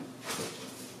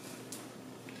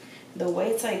 The way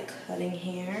it's like cutting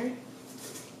hair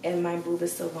and my boob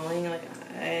is still going, like,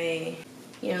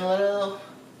 you know, little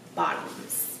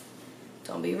bottoms.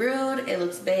 Don't be rude, it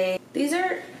looks big. These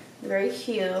are very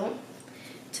cute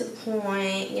to the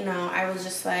point, you know, I was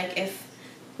just like, if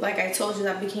Like I told you,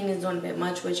 that bikini is doing a bit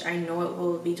much, which I know it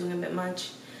will be doing a bit much.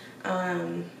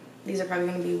 These are probably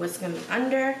gonna be what's gonna be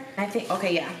under. I think,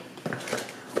 okay, yeah.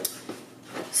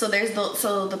 So there's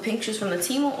the pink shoes from the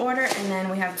Temu order, and then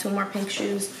we have 2 more pink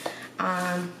shoes.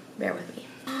 Bear with me.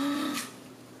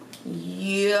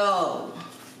 Yo.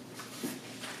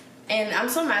 And I'm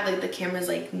so mad like the camera's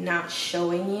like not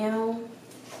showing you.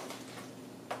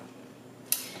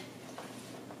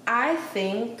 I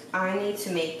think I need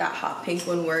to make that hot pink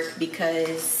one work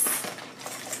because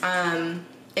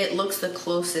it looks the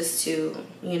closest to,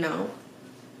 you know.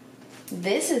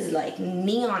 This is like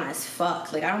neon as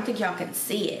fuck. Like I don't think y'all can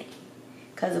see it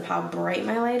because of how bright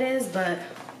my light is, but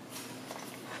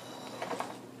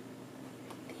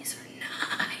these are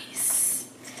nice.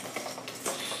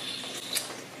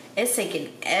 It's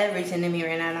taking everything in me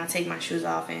right now to take my shoes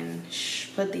off and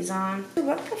put these on.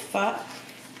 What the fuck?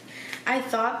 I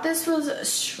thought this was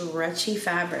stretchy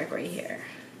fabric right here,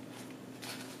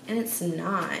 and it's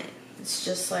not. It's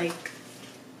just like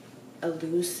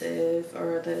elusive,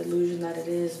 or the illusion that it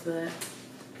is, but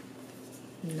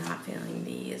I'm not feeling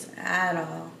these at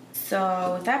all.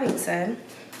 So with that being said,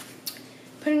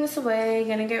 putting this away,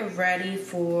 gonna get ready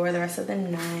for the rest of the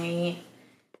night.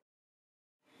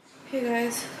 Hey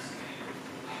guys,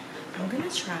 I'm gonna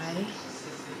try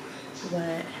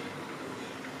what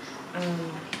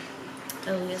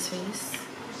Aaliyah's face.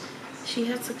 She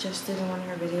had suggested in one of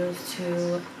her videos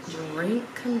to drink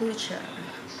kombucha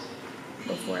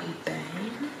before bed,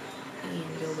 and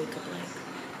you'll wake up like,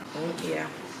 oh yeah,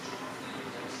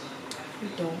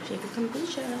 don't shake a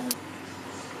kombucha.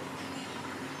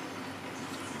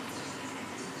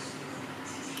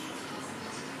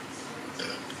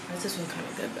 This one kind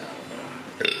of good though.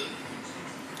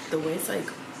 The way it's like,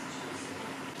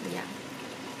 yeah.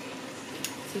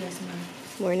 See you guys tomorrow.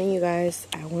 Morning, you guys.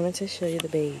 I wanted to show you the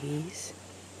babies.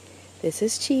 This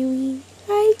is Chewy.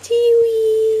 Hi,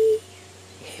 Chewy.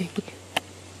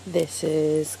 This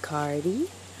is Cardi.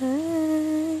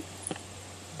 Hi.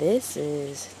 This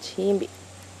is Chimbi.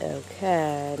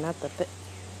 Okay, not the.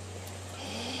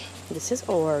 This is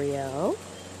Oreo.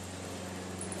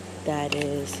 That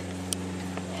is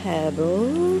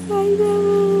Pebbles. Hi,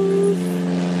 Pebbles.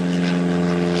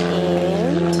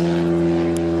 And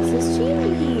this is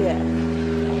Chimbi.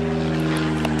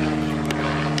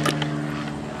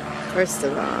 First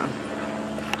of all,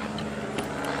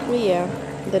 well, yeah,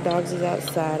 the dogs is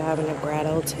outside having a grand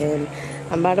old time.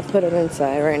 I'm about to put them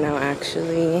inside right now,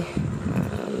 actually,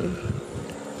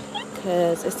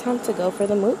 because it's time to go for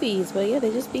the movies. But yeah,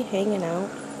 they just be hanging out.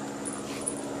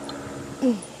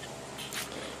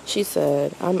 She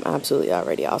said, I'm absolutely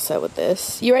already all set with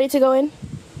this. You ready to go in?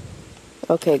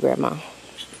 Okay, Grandma.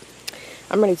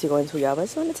 I'm ready to go into y'all, but I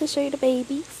just wanted to show you the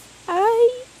babies.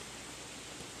 Hi.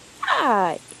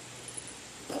 Hi.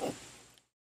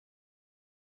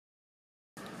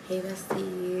 Hey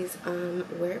besties,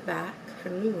 we're back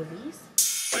from the movies.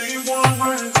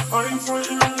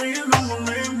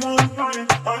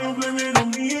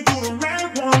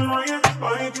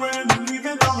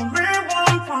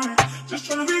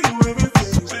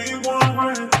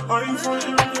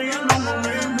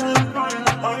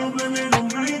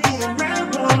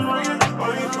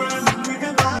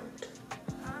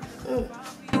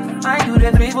 I do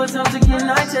that 3 4 times again,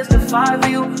 I testify for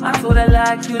you. I feel that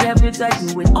like you, that bitch, I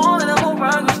do it. All of them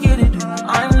around you scared to do.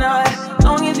 I'm not,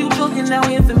 long as you joking now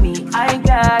in for me, I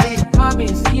got it. My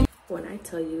bitch. When I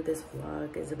tell you this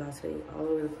vlog is about to be all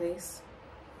over the place,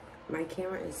 my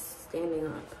camera is standing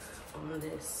up on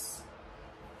this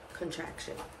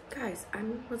contraction. Guys, I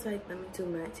was like, let me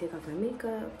take off my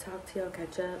makeup, talk to y'all,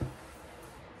 catch up,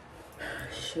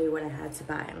 show you what I had to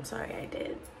buy. I'm sorry I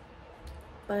did.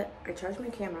 But I charged my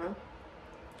camera.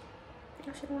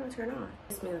 I shouldn't want to turn on.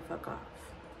 Piss me the fuck off.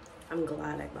 I'm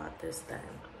glad I bought this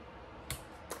then.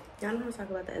 Y'all know how to talk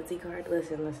about the Etsy card?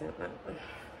 Listen.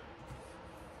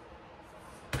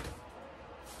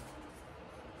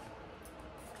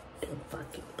 Don't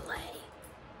fucking play.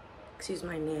 Excuse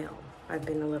my nail. I've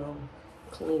been a little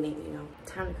cleaning, you know.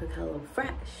 Time to cook Hello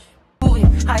Fresh.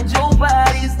 Hide your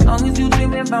body as long as you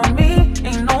dreaming about me.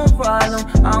 Ain't no problem.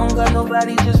 I don't got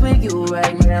nobody just with you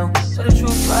right now. So the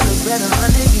truth probably better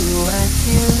under you. I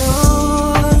feel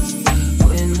lost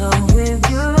when I'm with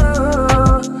you.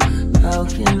 How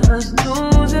can us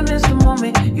lose and miss the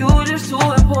moment? You just too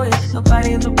important.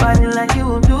 Nobody like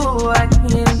you do. I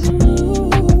can't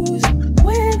lose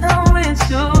when I'm with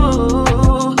you.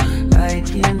 I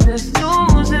can't just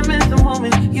lose and miss the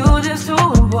moment. You just too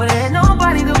important.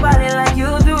 Nobody like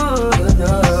you do.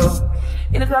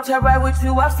 In the club, I ride with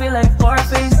you, I feel like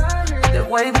Scarface. That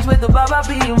wave is with the vibe, I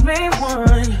be your main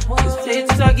one. Just take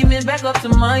this argument back up to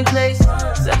my place.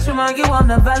 Sex remind you I'm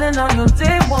not violent on your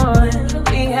day one.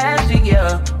 We had shit,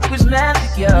 yeah. It was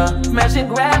magic, yeah. Smash and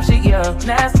grab shit, yeah.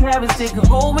 Nasty habits take a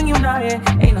hold when you're not here.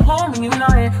 Ain't a home when you're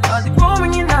not here. Hard to grow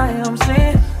when you're not here. I'm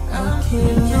saying I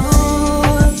can't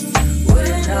lose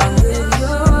when I'm with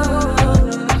you.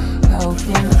 How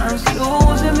can I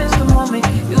lose and miss the moment?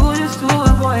 You just do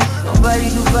it, boy. Nobody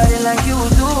do body like you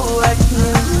do. I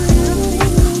can't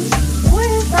lose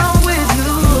when I'm with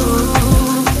you.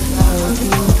 How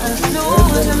can I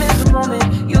lose and miss the moment?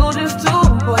 You just do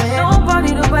it, boy. Nobody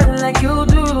do body like you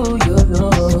do. You know.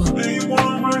 Main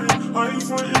one right. I ain't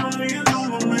frontin' on me and on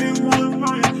the main one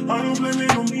right. I ain't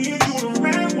blaming on me and you the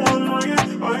main one right.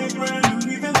 I ain't praying you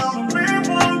even on the main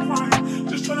one right.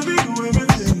 Just tryna be you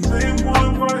everything. Main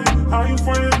one right. I ain't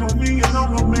frontin' on me and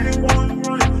I'm the main one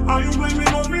right. I ain't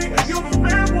blaming on me and you the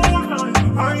main one right.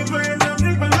 I ain't playing them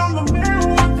even on the main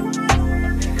one right.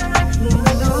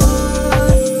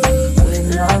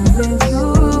 When I'm with you,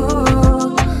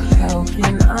 how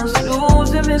can I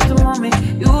lose and miss the moment?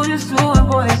 You just do it,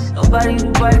 boy. Nobody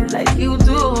do body like you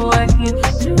do. I can't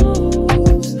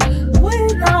lose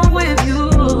when I'm with you.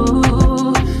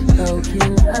 How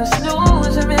can I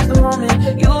lose and miss the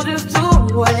moment? You just do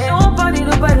it, boy. Nobody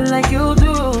do body like you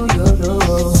do. You know.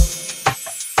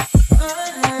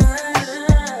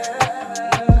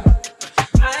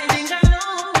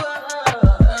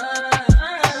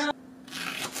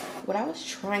 What I was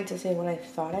trying to say, what I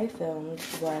thought I filmed,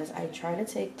 was I tried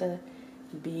to take the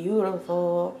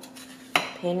beautiful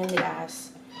pain in the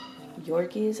ass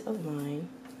Yorkies of mine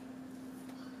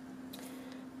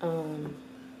on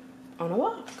a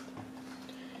walk,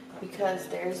 because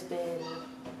there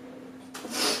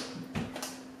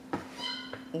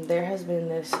has been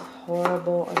this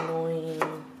horrible, annoying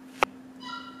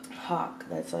hawk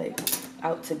that's like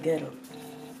out to get them.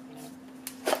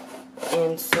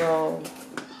 And so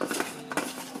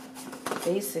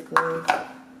basically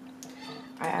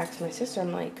I asked my sister,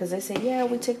 I'm like, because they say, yeah,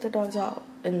 we take the dogs out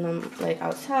and them like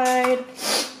outside.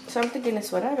 So I'm thinking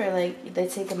it's whatever, like they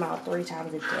take them out 3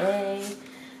 times a day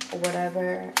or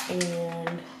whatever,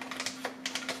 and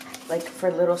like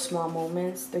for little small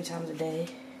moments 3 times a day.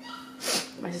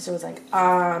 My sister was like,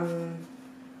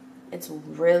 it's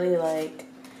really like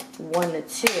 1 to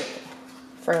 2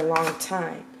 for a long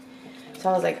time. So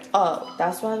I was like, oh,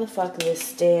 that's why the fuck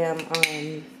this damn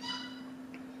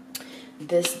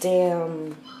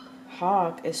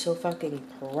hawk is so fucking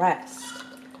pressed.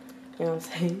 You know what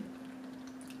I'm saying?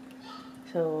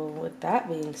 So with that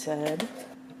being said,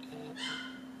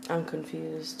 I'm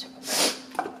confused.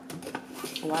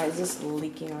 Why is this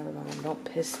leaking out of the bottom? Don't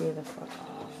piss me the fuck off.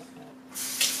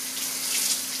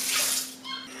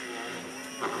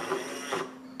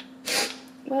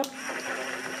 Well,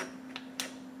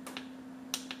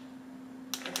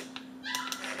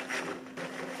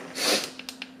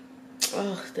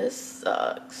 oh, this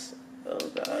sucks. Oh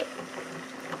god.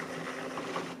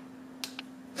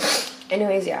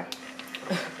 Anyways, yeah.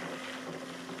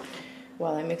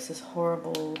 While I mix this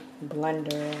horrible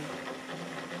blender.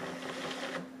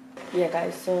 Yeah,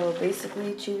 guys, so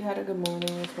basically, Chewy had a good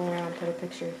morning. Let's go around, put a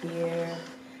picture here.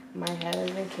 My head has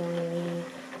been killing me.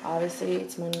 Obviously,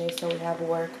 it's Monday, so we have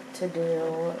work to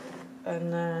do.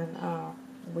 And then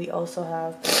we also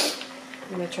have,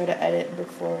 I'm going to try to edit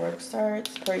before work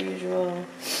starts, per usual,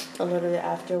 a little bit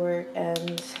after work.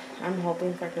 And I'm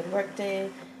hoping for a good work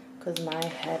day, because my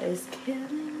head is killing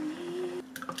me.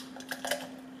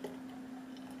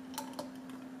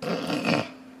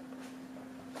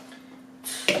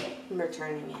 I'm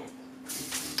returning it.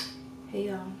 Hey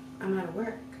y'all, I'm out of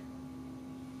work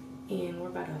and we're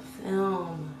about to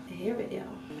film a hair video.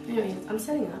 Anyways, I'm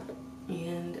setting up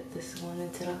and this is going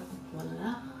into the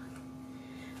vlog.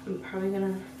 I'm probably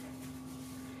gonna,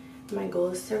 my goal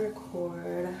is to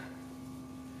record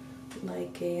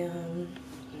like a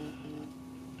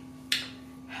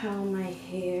how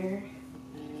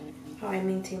I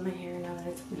maintain my hair now that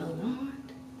it's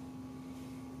blonde.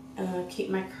 Keep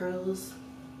my curls,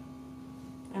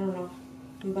 I don't know,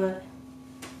 but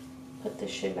put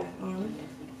this shit back on.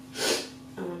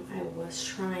 I was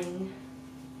trying,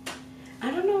 I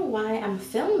don't know why I'm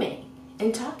filming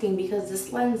and talking, because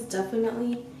this lens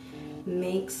definitely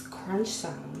makes crunch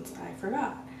sounds. I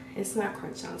forgot. It's not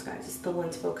crunch sounds, guys. It's the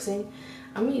lens focusing.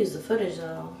 I'm gonna use the footage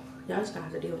though. Y'all just gonna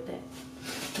have to deal with it.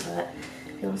 But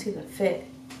if you don't see the fit,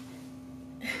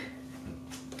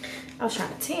 I was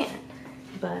trying to tan.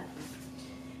 But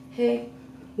hey,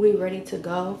 we ready to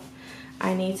go.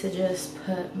 I need to just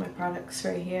put my products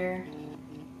right here.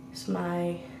 It's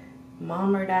my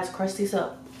mom or dad's crusty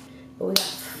soap. But we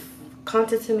have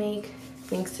content to make.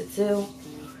 things to do.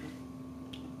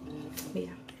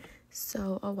 Yeah.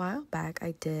 So a while back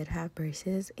I did have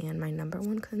braces, and my number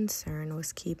one concern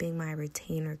was keeping my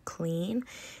retainer clean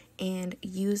and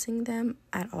using them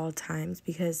at all times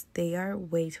because they are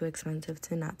way too expensive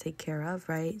to not take care of,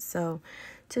 right? So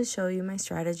to show you my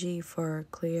strategy for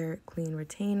clean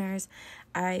retainers,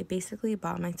 I basically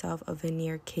bought myself a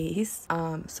veneer case.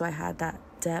 So I had that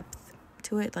depth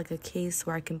to it, like a case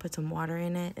where I can put some water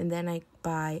in it. And then I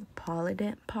buy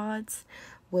Polydent pods,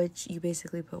 which you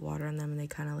basically put water in them and they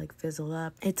kind of like fizzle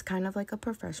up. It's kind of like a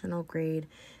professional grade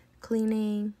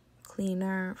cleaner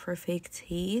for fake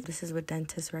teeth. This is what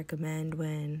dentists recommend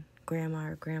when grandma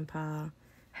or grandpa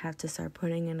have to start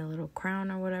putting in a little crown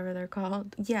or whatever they're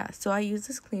called. Yeah, so I use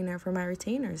this cleaner for my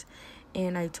retainers,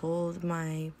 and I told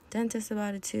my dentist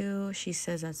about it too. She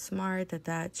says that's smart,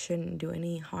 that shouldn't do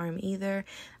any harm either.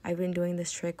 I've been doing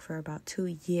this trick for about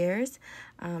 2 years.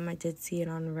 I did see it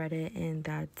on Reddit, and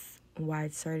that's why I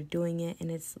started doing it,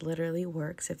 and it's literally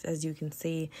works. As you can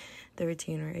see, the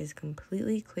retainer is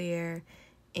completely clear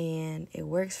and it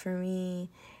works for me.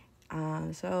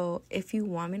 So if you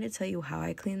want me to tell you how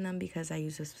I clean them, because I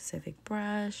use a specific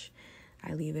brush,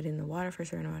 I leave it in the water for a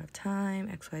certain amount of time,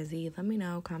 XYZ, let me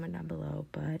know, comment down below.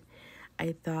 But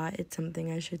I thought it's something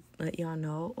I should let y'all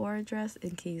know or address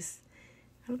in case,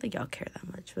 I don't think y'all care that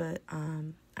much, but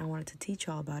I wanted to teach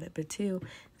y'all about it. But too,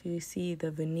 if you see the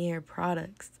veneer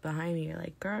products behind me, you're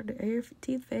like, girl, are your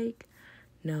teeth fake?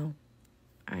 No,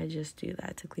 I just do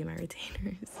that to clean my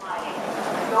retainers.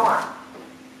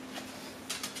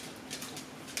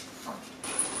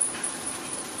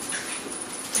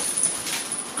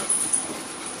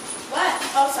 What?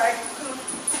 Oh, sorry.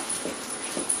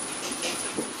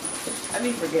 I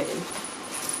be forgetting.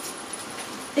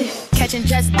 Catching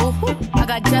jets, ooh, I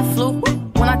got jet flu.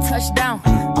 When I touch down,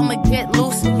 I'ma get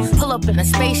loose. Pull up in a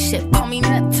spaceship, call me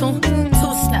Neptune.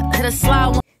 2-step, hit a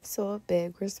slide. So a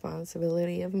big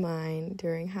responsibility of mine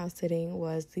during house sitting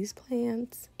was these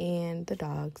plants and the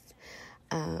dogs,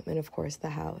 and of course the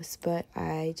house. But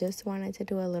I just wanted to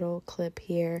do a little clip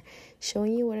here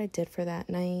showing you what I did for that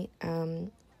night.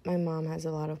 My mom has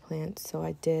a lot of plants, so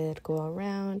I did go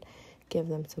around, give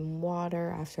them some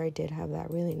water after I did have that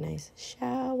really nice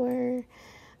shower.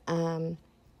 And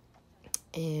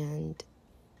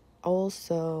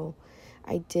also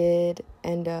I did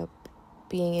end up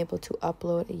being able to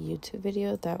upload a YouTube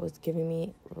video that was giving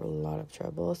me a lot of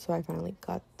trouble. So I finally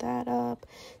got that up,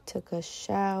 took a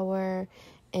shower,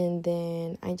 and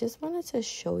then I just wanted to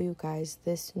show you guys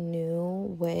this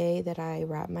new way that I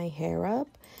wrap my hair up.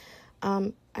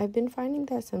 I've been finding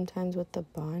that sometimes with the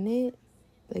bonnet,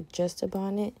 like just a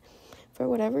bonnet, for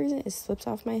whatever reason, it slips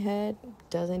off my head,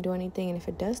 doesn't do anything, and if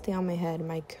it does stay on my head,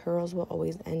 my curls will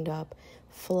always end up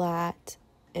flat,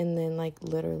 and then like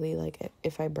literally like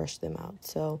if I brush them out.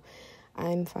 So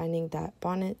I'm finding that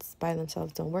bonnets by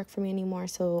themselves don't work for me anymore,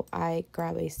 so I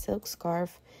grab a silk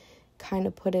scarf, kind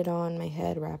of put it on my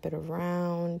head, wrap it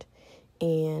around,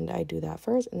 and I do that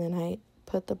first, and then I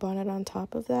put the bonnet on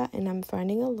top of that, and I'm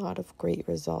finding a lot of great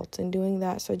results in doing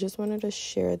that. So I just wanted to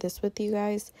share this with you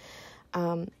guys,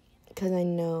 because I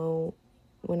know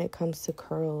when it comes to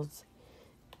curls,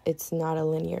 it's not a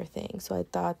linear thing. So I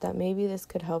thought that maybe this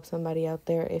could help somebody out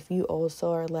there if you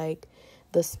also are like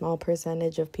the small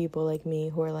percentage of people like me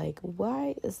who are like,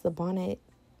 why is the bonnet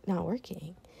not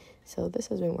working? So this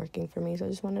has been working for me, so I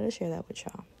just wanted to share that with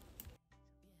y'all.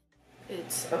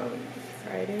 It's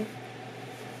Friday,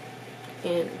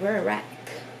 and we're a rack.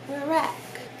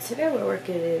 Today we're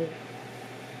working in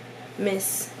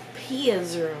Miss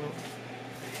Pia's room.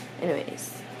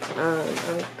 Anyways,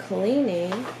 I'm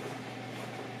cleaning.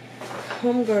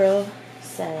 Homegirl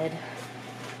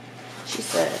she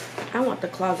said, I want the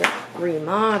closet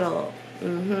remodeled.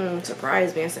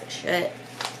 Surprised me. I said, shit.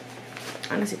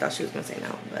 I honestly thought she was gonna say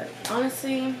no, but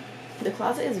honestly, the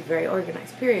closet is very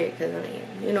organized, period, because I mean,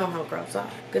 you know how girls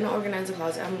are. Gonna organize the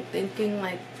closet. I'm thinking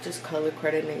like just color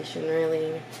coordination,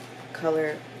 really.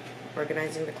 Color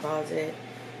organizing the closet.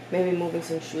 Maybe moving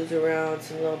some shoes around,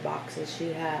 some little boxes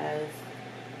she has.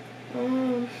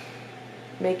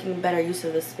 Making better use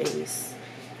of the space.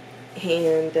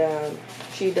 And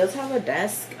she does have a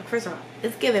desk. First of all,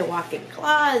 it's giving walk-in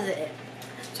closet.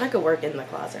 So I could work in the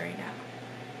closet right now.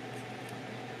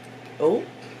 Oh,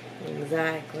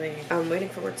 exactly. I'm waiting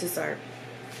for work to start.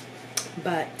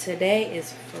 But today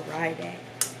is Friday.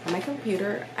 On my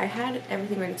computer, I had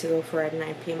everything ready to go for a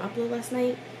 9 p.m. upload last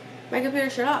night. My computer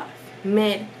shut off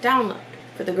mid-download.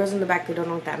 For the girls in the back who don't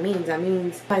know what that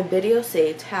means my video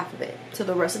saved half of it. So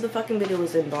the rest of the fucking video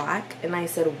was in black, and I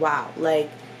said, wow, like,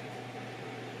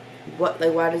 what,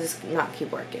 like, why does this not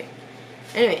keep working?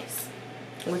 Anyways,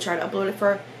 I'm gonna try to upload it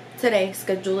for today,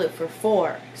 schedule it for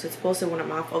 4, so it's posted when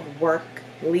I'm off of work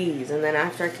leaves, and then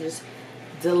after I can just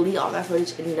delete all that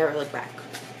footage and never look back.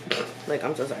 Like,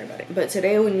 I'm so sorry about it. But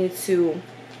today we need to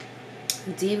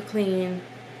deep clean,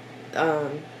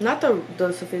 not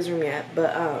the Sophia's room yet,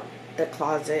 but the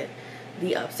closet,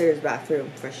 the upstairs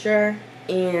bathroom for sure.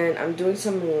 And I'm doing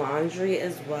some laundry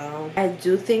as well. I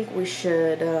do think we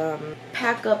should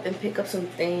pack up and pick up some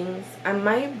things. I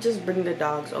might just bring the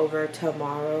dogs over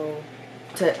tomorrow,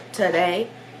 today.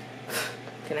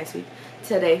 Can I speak?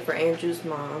 Today for Andrew's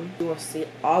mom. She wants to see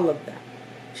all of them.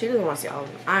 She doesn't want to see all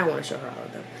of them. I want to show her all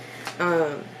of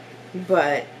them.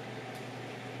 But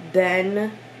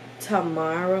then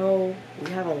tomorrow we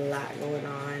have a lot going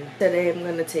on. Today I'm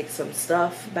going to take some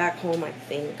stuff back home. I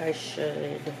think I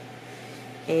should.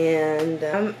 And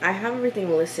I have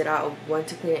everything listed out, when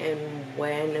to clean it and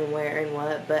when and where and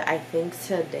what. But I think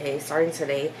today, starting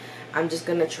today, I'm just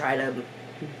going to try to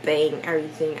bang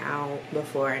everything out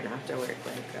before and after work.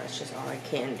 Like, that's just all I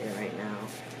can do right now.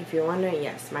 If you're wondering,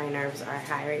 yes, my nerves are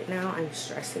high right now. I'm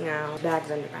stressing out.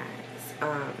 Bags under bags.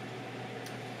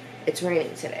 It's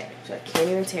raining today, so I can't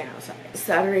even tan outside.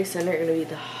 Saturday, Sunday are going to be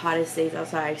the hottest days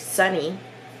outside. Sunny.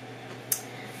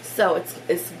 So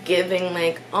it's giving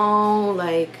like, oh,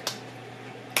 like,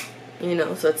 you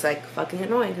know, so it's like fucking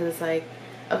annoying, because it's like,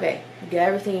 okay, get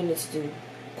everything you need to do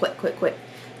quick,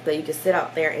 so you can sit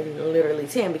out there and literally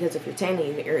tan, because if you're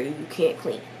tanning, you can't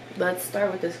clean. Let's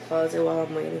start with this closet while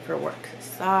I'm waiting for work to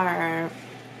start.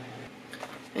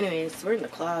 Anyways, we're in the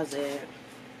closet.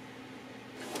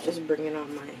 Just bringing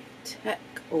on my tech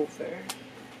over.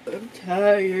 I'm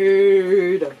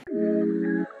tired.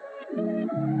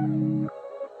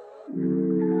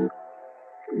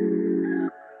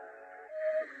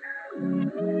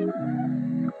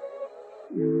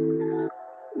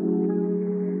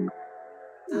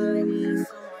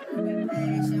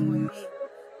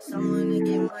 Someone to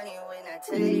get money when I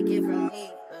take it from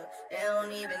me. They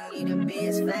don't even need to be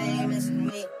as famous as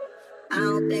me. I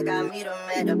don't think I meet them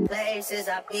at the places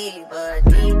I be, but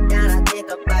deep down I think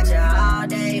about you all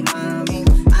day, mommy.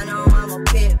 I know I'm a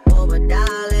pit bull, but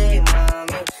darling,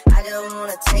 mommy, I just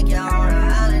wanna take you on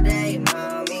a holiday,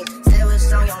 mommy. Say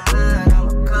what's on your mind,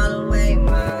 I'ma call away,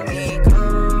 mommy.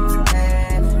 Come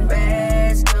and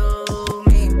rescue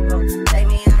me, take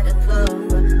me out the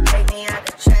club, take me out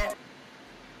the trap.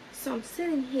 So I'm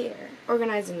sitting here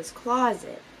organizing this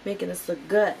closet, making this look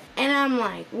good, and I'm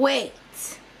like, wait,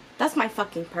 that's my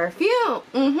fucking perfume,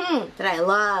 that I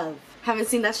love. Haven't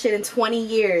seen that shit in 20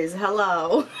 years,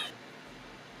 hello.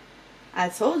 I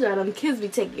told y'all them kids be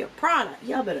taking your product,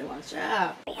 y'all better watch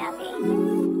out. Be happy.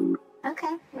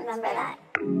 Okay, remember that.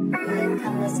 You didn't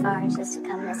come this far just to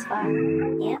come this far.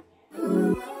 Yep.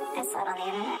 I saw it on the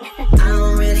internet. I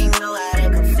don't really know how to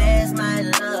confess my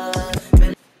love.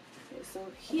 Okay, so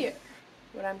here,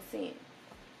 what I'm seeing.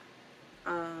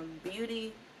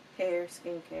 Beauty, hair,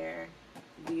 skincare,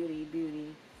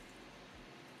 beauty,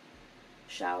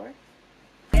 shower.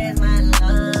 There's my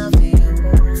love for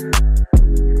you.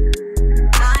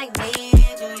 I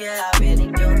need you, yeah, I really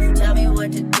do. Tell me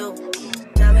what to do.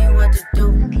 Tell me what to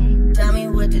do. Tell me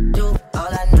what to do. All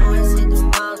I know is hit the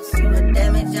mall to see what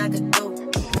damage I could do.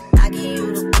 I give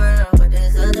you the world, but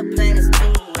there's other planets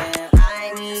too. And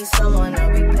I need someone to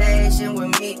be patient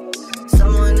with me.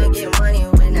 Someone to get money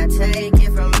when I take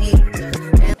it from me.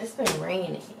 It's been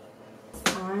raining.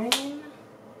 I'm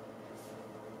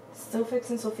still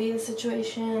fixing Sophia's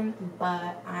situation,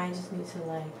 but I just need to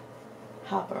like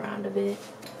hop around a bit.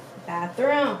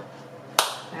 Bathroom.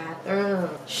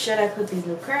 Should I put these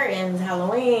new curtains?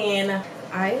 Halloween.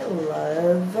 I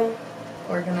love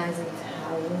organizing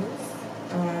towels.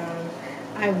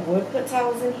 I would put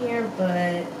towels in here,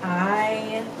 but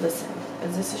listen,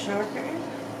 is this a shower curtain?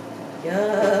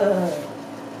 Yeah.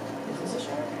 Is this a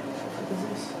shower curtain? What is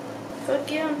this?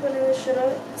 Fuck yeah, I'm putting this shit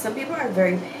up. Some people are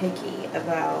very picky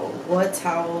about what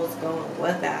towels go in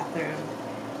what bathroom.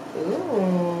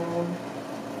 Ooh.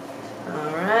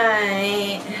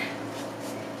 Alright.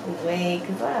 Wait,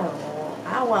 because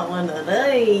I want one of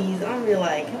these. I'm gonna be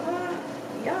like, huh?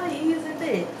 Y'all using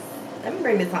this? Let me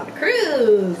bring this on the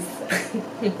cruise.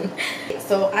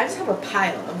 So I just have a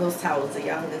pile of those towels that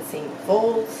y'all haven't seen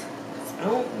fold. I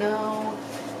don't know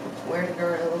where the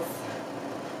girls,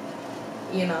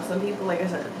 you know, some people, like I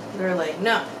said, they're like,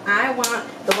 no, I want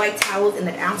the white towels in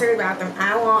the downstairs bathroom.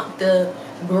 I want the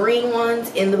green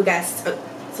ones in the guest.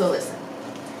 So listen,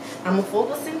 I'm gonna fold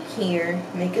this in here,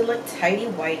 make it look tidy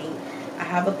whitey. I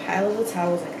have a pile of the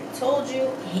towels like I told you,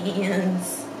 and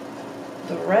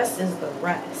the rest is the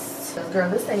rest. Girl,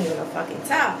 this ain't even a fucking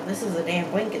towel. This is a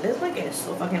damn blanket. This blanket is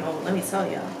so fucking old, let me tell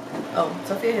y'all. Oh,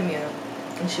 Sophia hit me up.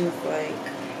 And she was like,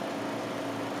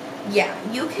 yeah,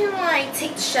 you can like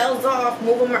take the shelves off,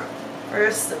 move them around.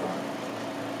 First of all,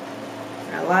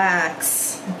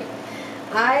 relax.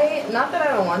 Not that I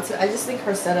don't want to, I just think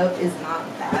her setup is not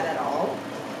bad at all,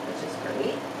 which is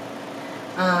great.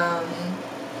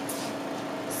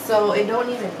 So it don't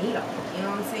even need all, you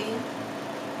know what I'm saying?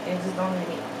 It just don't even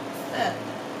need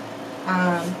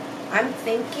all. I'm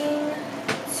thinking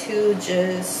to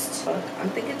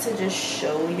just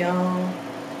show y'all,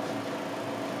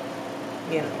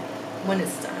 you know, when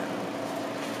it's done.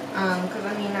 Cause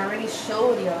I mean, I already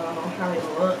showed y'all how it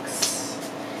looks.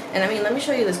 And I mean, let me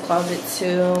show you this closet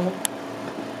too.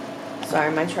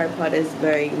 Sorry, my tripod is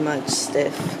very much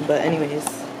stiff. But anyways,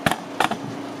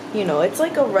 you know, it's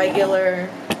like a regular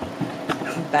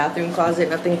bathroom closet,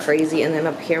 nothing crazy. And then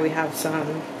up here we have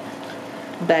some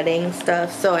bedding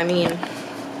stuff. So I mean,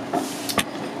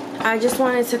 I just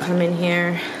wanted to come in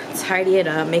here, tidy it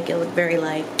up, make it look very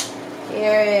like,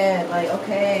 yeah, like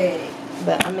okay.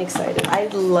 But I'm excited. I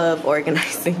love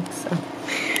organizing, so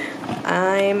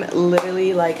I'm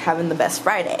literally like having the best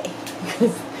Friday.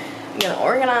 I'm gonna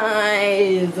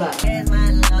organize.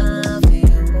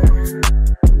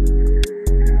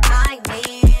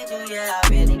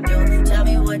 Tell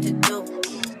me what to do.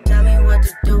 Tell me what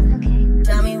to do.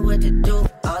 Tell me what to do.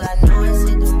 All I know is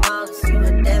hit the wall to see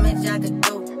what damage I could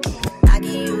do. I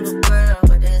give you the world,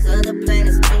 but there's other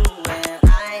planets too. And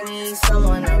I need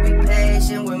someone to be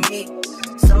patient with me.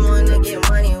 Someone to get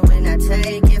money when I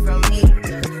take it from me.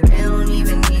 They don't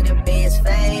even need to be as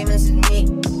famous as me.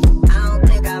 I don't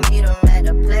think I meet them at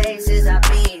the places I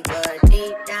be. But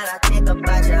deep down I think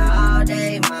about you all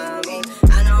day, mommy.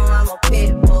 I know I'm a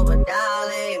pit bull, but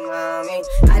darling, mommy,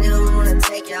 I just wanna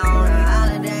take you on a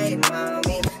holiday,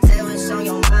 mommy. Say what's on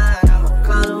your mind, I'ma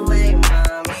call away,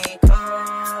 mommy.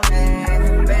 Come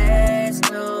and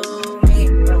rescue me.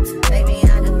 Take me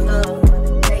out the club,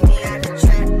 take me out the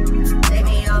trap, take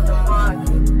me off the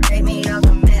market, take me off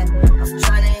the map. I'm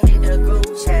tryna hit the group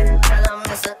chat, tell them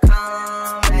it's a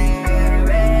come and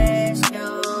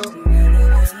rescue me.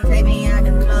 Take me out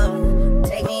the club,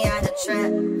 take me out the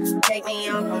trap, take me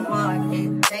off the market,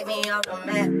 take me off the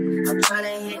map. I'm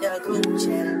tryna hit the group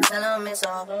chat, tell them it's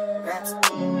all rap.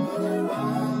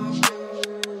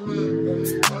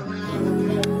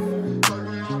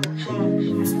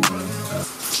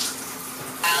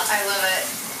 I love it.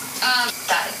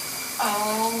 That.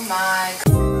 Oh my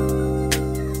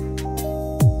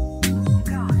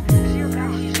god.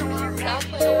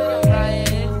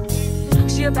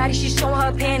 She a baddie, she showing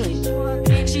her panties.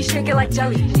 She shake it like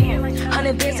jelly.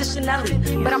 100 bands of Chanel,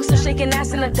 but I'm still shaking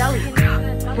ass in a deli.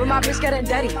 With my bitch got a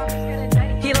daddy.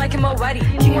 He like him already.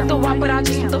 He want the walk, but I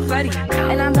just want the Freddy.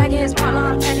 And I'm bagging his partner,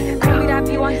 I'm petty. Call me that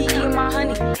B while he eating my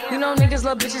honey. You know niggas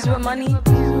love bitches with money.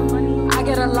 I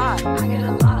get a lot.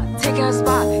 Taking a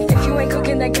spot. If you ain't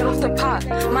cooking, then get off the pot.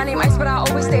 My name Ice, but I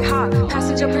always stay hot.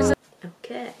 Passenger princess.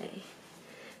 Okay.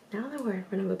 Now that we're in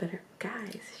front of a better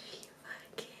guys,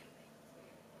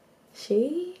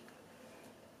 she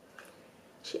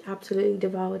absolutely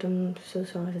devoured them. So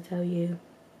sorry to tell you.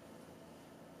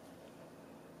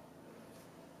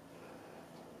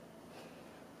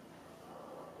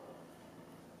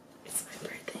 It's my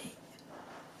birthday.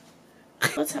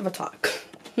 Let's have a talk.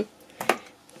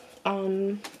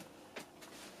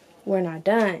 We're not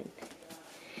done.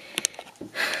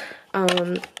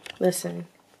 Listen.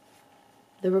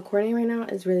 The recording right now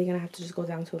is really gonna have to just go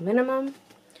down to a minimum.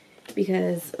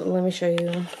 Because let me show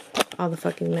you all the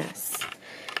fucking mess.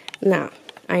 Now,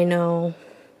 I know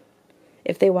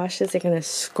if they watch this, they're gonna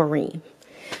scream.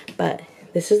 But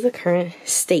this is the current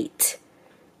state.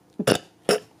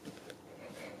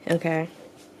 Okay.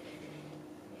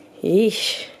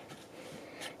 Yeesh.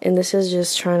 And this is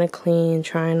just trying to clean,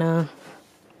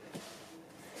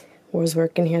 was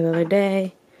working here the other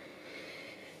day.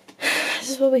 This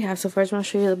is what we have so far. I just want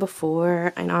to show you the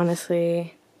before. And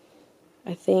honestly,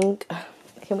 I think,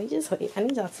 can we just wait? I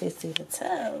need y'all to see the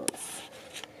toes.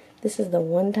 This is the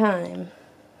one time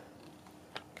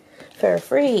for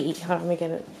free. Hold on, let me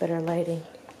get a better lighting.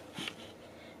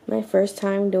 My first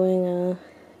time doing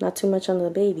not too much on the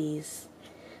babies.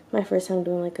 My first time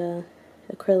doing like a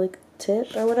acrylic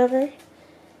tip or whatever.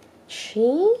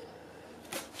 She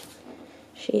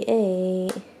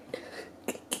ate.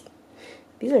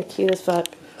 These are cute as fuck.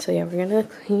 So yeah, we're gonna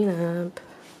clean up.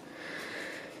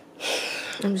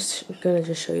 I'm just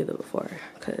gonna show you the before,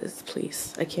 cause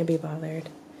please, I can't be bothered.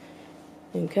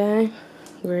 Okay,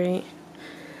 great.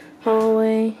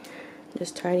 Hallway,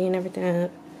 just tidying everything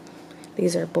up.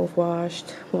 These are both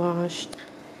washed.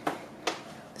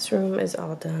 This room is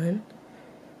all done.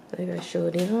 Like I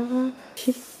showed you.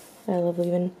 I love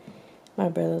leaving My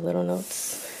brother, little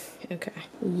notes. Okay.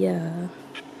 Yeah.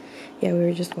 Yeah, we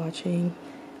were just watching.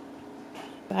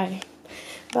 Bye.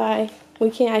 Bye. I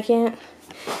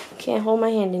can't hold my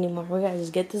hand anymore. We gotta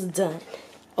just get this done.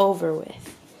 Over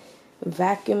with.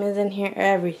 Vacuum is in here,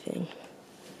 everything.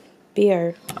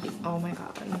 Beer. Oh my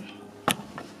god.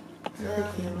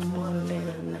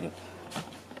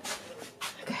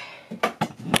 Okay.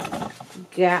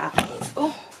 Guys.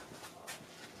 Oh.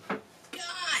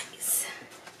 Guys.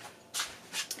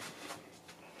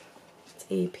 It's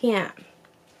 8 p.m.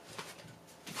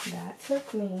 That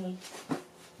took me.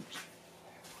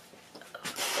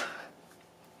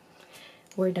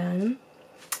 We're done.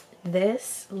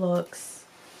 This looks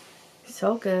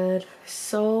so good.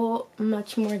 So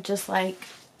much more just like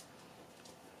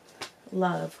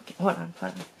love. Okay, hold on.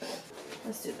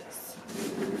 Let's do this.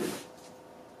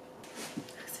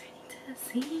 Exciting to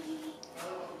see.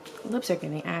 Lips are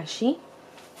getting ashy.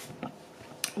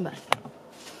 But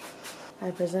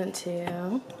I present to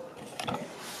you.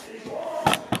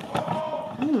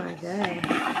 Oh my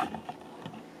god.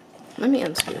 Let me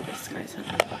unscrew this, guys.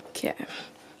 Okay.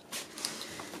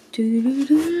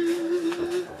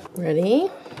 Ready?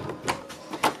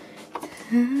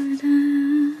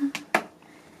 Ta-da.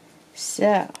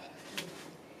 So,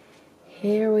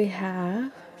 here we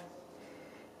have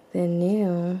the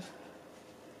new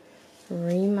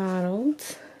remodeled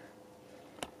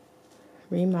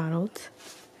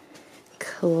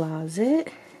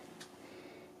closet,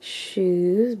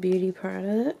 shoes, beauty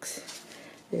products,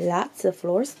 lots of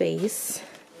floor space,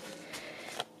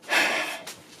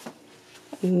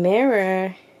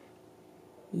 mirror,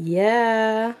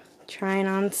 yeah, trying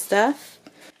on stuff,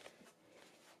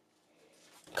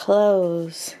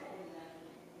 clothes.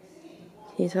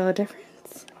 Can you tell the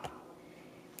difference?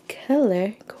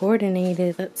 Color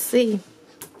coordinated. Let's see.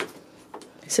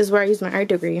 This is where I use my art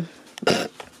degree.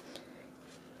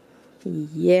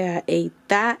 Yeah, ate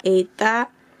that.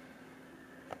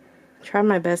 Try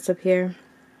my best up here.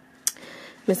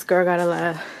 Miss Girl got a lot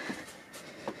of...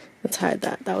 Let's hide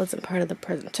that. That wasn't part of the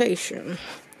presentation.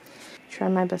 Try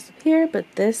my best up here, but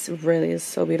this really is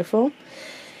so beautiful.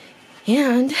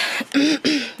 And,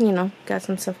 you know, got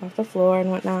some stuff off the floor and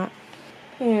whatnot.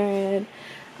 And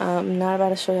I'm not about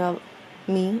to show y'all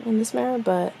me in this mirror,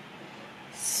 but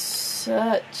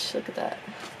look at that.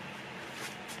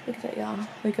 Look at that, y'all.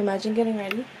 Like, imagine getting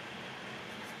ready.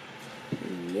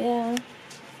 Yeah.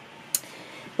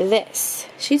 This.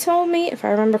 She told me, if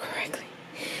I remember correctly,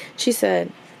 she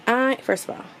said, first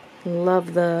of all,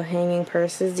 love the hanging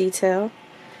purses detail.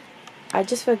 I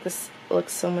just feel like this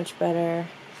looks so much better.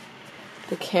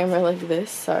 The camera like this.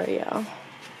 Sorry, y'all.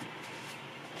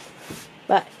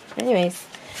 But, anyways,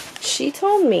 she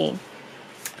told me,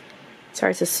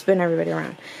 sorry to spin everybody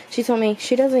around. She told me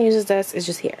she doesn't use this desk, it's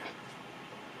just here.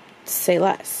 Say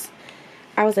less.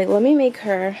 I was like, let me make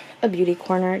her a beauty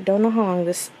corner. Don't know how long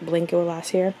this blanket will last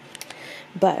here,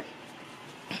 but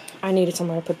I needed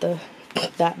somewhere to put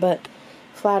but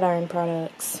flat iron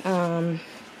products,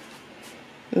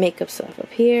 makeup stuff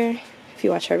up here. If you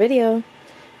watch our video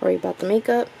where we bought the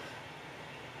makeup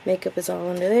is all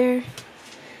under there.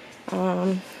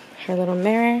 Her little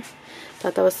mirror,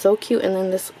 thought that was so cute. And then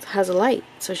this has a light,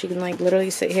 so she can like literally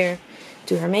sit here,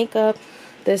 do her makeup.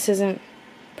 This isn't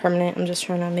permanent. I'm just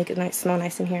trying to make it smell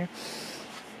nice in here.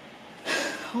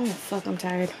 Oh fuck, I'm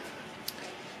tired.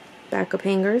 Backup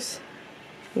hangers,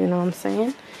 you know what I'm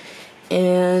saying?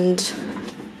 And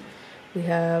we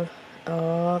have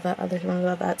all that other, remember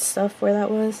all that stuff where that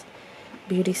was?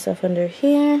 Beauty stuff under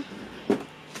here. And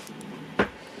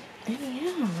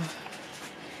yeah,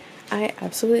 I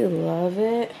absolutely love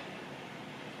it.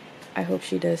 I hope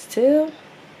she does too.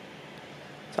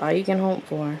 That's all you can hope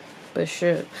for. But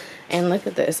sure. And look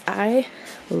at this. I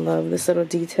love this little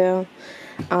detail.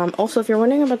 Also, if you're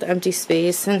wondering about the empty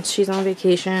space, since she's on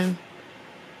vacation,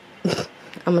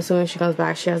 I'm assuming she comes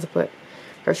back, she has to put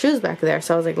her shoes back there.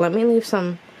 So I was like, let me leave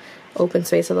some open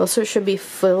space. So those should be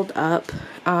filled up.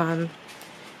 And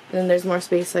then there's more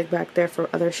space like back there for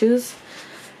other shoes.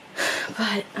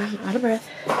 But I'm out of breath.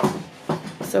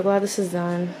 So glad this is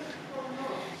done.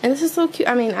 And this is so cute.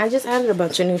 I mean, I just added a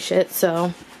bunch of new shit,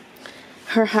 so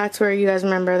her hats, where you guys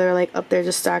remember they're like up there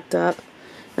just stacked up.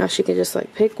 Now she can just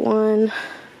like pick one.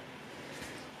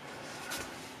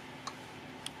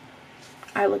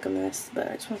 I look a mess, but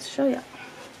I just want to show you.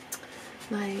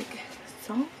 Like,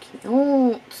 so cute.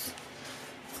 Let's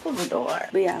close the door.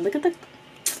 But yeah, look at the...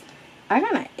 I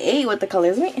got an A with the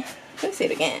colors. Let me say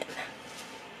it again.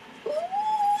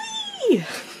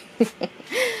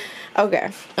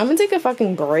 Okay, I'm gonna take a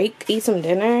fucking break, eat some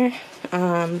dinner.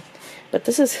 But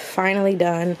this is finally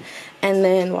done. And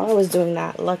then while I was doing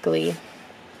that, luckily,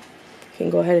 I can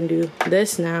go ahead and do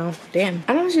this now. Damn.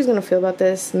 I don't know how she's gonna feel about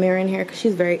this mirror in here,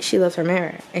 because she loves her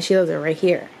mirror, and she loves it right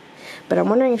here. But I'm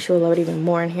wondering if she'll love it even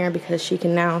more in here, because she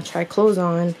can now try clothes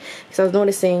on. Because I was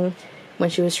noticing when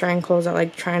she was trying clothes on,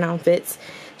 like trying on fits,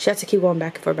 she has to keep going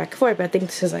back and forth, back and forth. But I think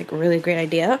this is like a really great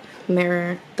idea.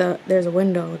 Mirror, there's a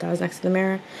window that was next to the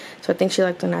mirror, so I think she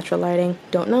liked the natural lighting.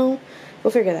 Don't know.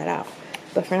 We'll figure that out.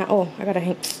 But for now, oh, I gotta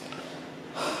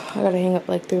hang up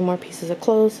like 3 more pieces of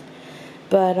clothes.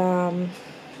 But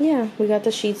yeah, we got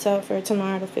the sheets out for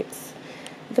tomorrow to fix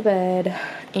the bed,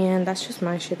 and that's just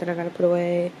my shit that I gotta put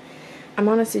away. I'm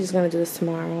honestly just gonna do this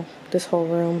tomorrow, this whole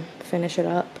room, finish it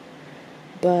up.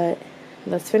 But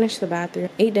let's finish the bathroom,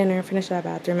 eat dinner, finish that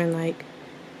bathroom, and like,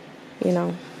 you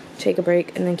know, take a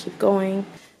break and then keep going.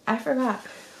 I forgot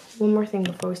one more thing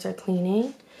before we start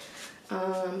cleaning.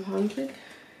 Hold on, quick.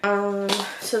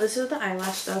 So this is the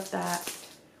eyelash stuff that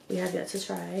we have yet to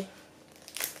try.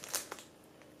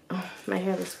 Oh, my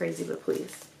hair looks crazy, but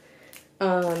please.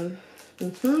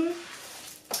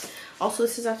 Also,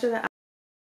 this is after the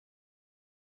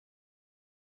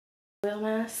oil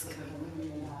mask.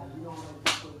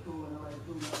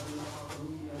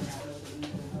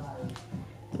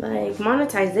 Like,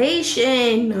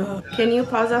 monetization. Can you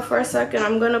pause that for a second?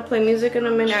 I'm gonna play music in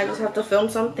a minute. I just have to film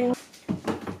something.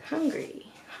 Hungry.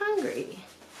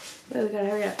 Wait, we gotta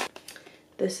hurry up.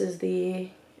 This is the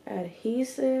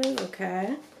adhesive,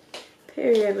 okay.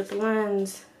 Period, with the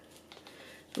lens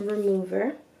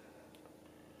remover.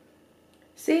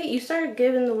 See, you start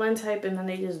giving the lens hype and then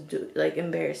they just do, like,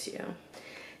 embarrass you.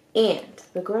 And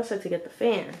the girls like to get the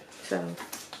fan. So,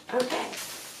 okay.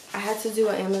 I had to do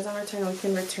an Amazon return. We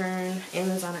can return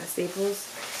Amazon at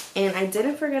Staples. And I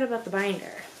didn't forget about the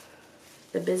binder,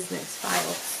 the business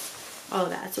files, all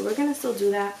of that. So we're gonna still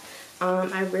do that.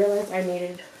 I realized I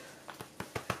needed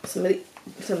some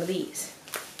of these.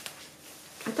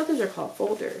 I thought these were called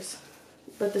folders,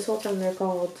 but this whole time they're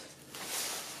called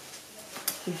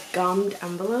gummed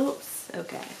envelopes.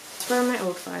 Okay, for my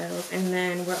old files, and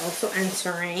then we're also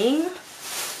entering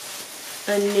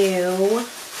a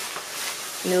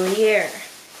new year,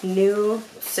 new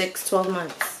 6-12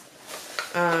 months.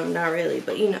 Not really,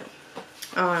 but you know.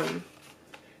 I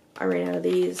ran out of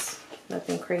these.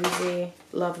 Nothing crazy.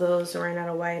 Love those. I ran out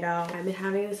of whiteout. I've been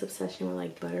having this obsession with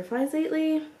like butterflies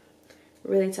lately.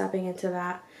 Really tapping into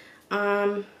that.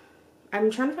 I'm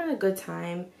trying to find a good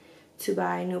time to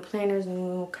buy new planners,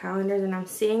 new calendars, and I'm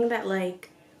seeing that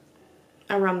like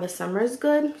around the summer is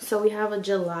good. So we have a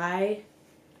July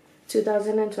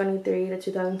 2023 to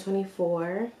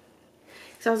 2024.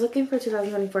 So I was looking for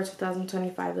 2024,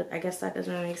 2025, but I guess that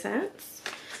doesn't really make sense.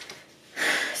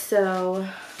 So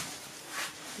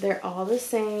they're all the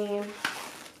same,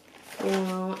 you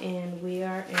know, and we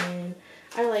are in,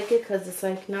 I like it because it's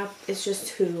like not, it's just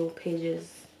 2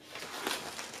 pages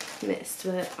missed,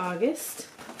 but August.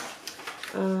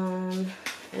 And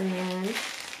then,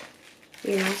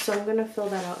 you know, so I'm going to fill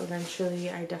that out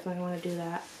eventually. I definitely want to do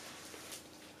that.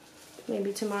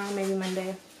 Maybe tomorrow, maybe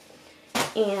Monday.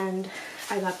 And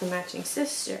I got the matching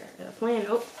sister, the planner.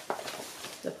 Oh,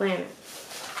 the planner.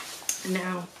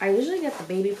 Now, I usually get the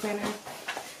baby planner,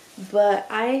 but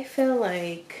I feel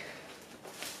like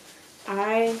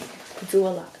I do a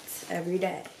lot every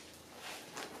day.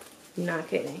 Not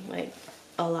kidding, like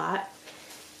a lot.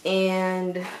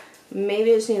 And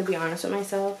maybe I just need to be honest with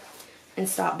myself and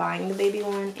stop buying the baby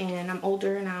one. And I'm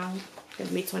older now, I'm gonna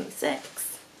be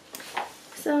 26.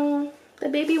 So the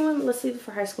baby one, let's leave it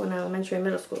for high school and elementary and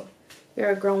middle school. You're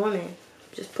a grown woman.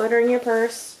 Just put her in your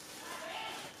purse.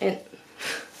 And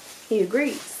he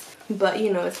agrees. But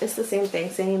you know, it's the same thing.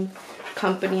 Same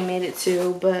company made it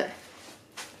too, but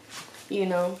you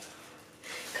know,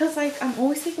 cause like I'm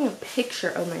always taking a picture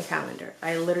of my calendar.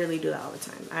 I literally do that all the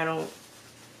time.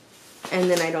 And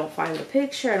then I don't find the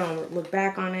picture. I don't look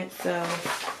back on it. So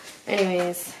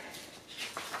anyways,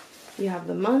 you have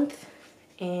the month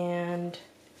and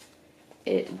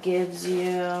it gives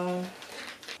you,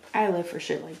 I live for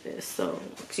shit like this, so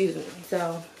excuse me.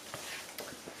 So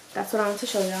that's what I want to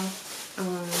show y'all.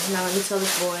 Now let me tell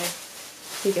this boy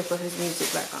he can put his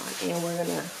music back on, and we're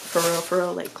gonna for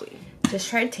real like clean. Just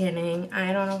tried tanning.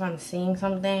 I don't know if I'm seeing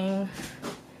something.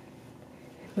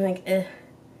 Like it's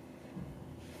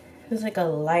like a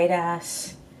light,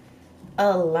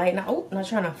 oh, not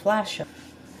trying to flash it.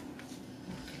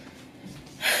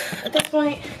 At this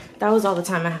point, that was all the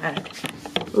time I had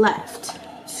left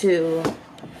to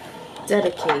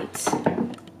dedicate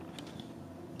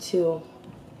to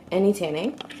any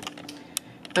tanning.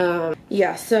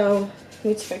 Yeah, so I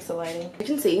need to fix the lighting. You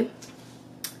can see,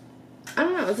 I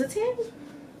don't know, is it 10?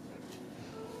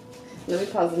 Let me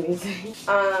pause the music.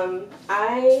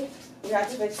 We have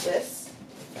to fix this.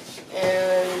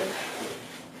 And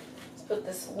let's put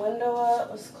this window up.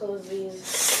 Let's close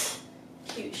these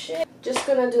cute shit. Just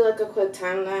gonna do like a quick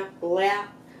time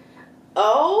lapse.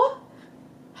 Oh,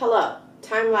 hello.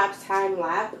 Time lapse. I don't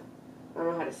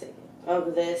know how to say it.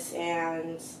 Of this,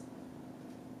 and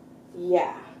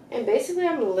yeah. And basically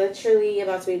I'm literally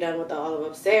about to be done with all of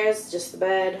upstairs, just the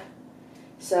bed.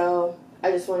 So I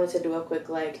just wanted to do a quick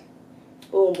like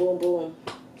boom, boom, boom.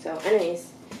 So anyways,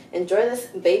 enjoy this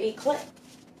baby clip.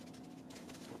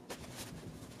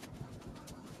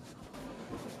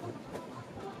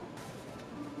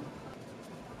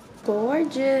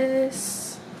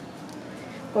 Gorgeous.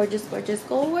 Gorgeous, gorgeous,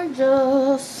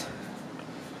 gorgeous.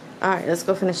 Alright, let's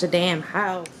go finish the damn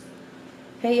house.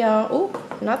 Hey y'all. Ooh,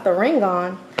 not the ring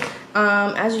on.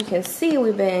 As you can see,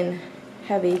 we've been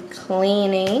heavy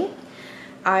cleaning.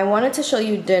 I wanted to show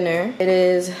you dinner. It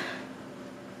is,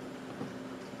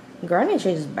 girl, I need to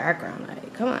change this background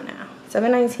light. Come on now.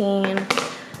 7:19.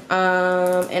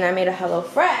 And I made a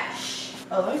HelloFresh.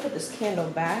 Oh, let me put this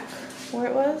candle back where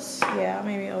it was. Yeah,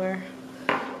 maybe over.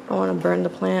 I don't want to burn the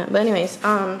plant. But anyways,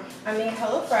 I made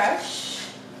HelloFresh.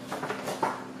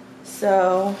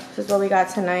 So this is what we got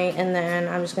tonight, and then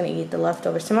I'm just gonna eat the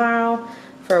leftovers tomorrow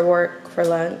for work, for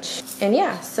lunch. And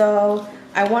yeah, so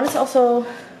I wanted to also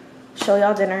show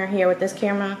y'all dinner here with this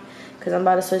camera because I'm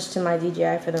about to switch to my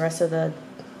DJI for the rest of the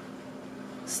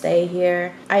stay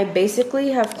here. I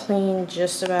basically have cleaned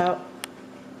just about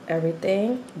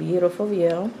everything. Beautiful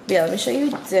view. But yeah, let me show you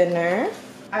dinner.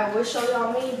 I would show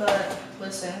y'all me, but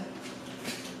listen,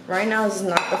 right now is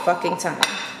not the fucking time.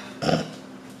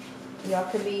 Y'all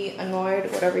could be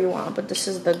annoyed, whatever you want, but this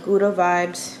is the Gouda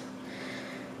Vibes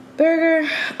burger.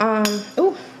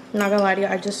 Ooh, not gonna lie to you,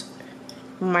 I just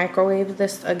microwaved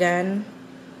this again.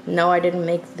 No, I didn't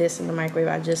make this in the microwave.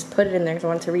 I just put it in there because I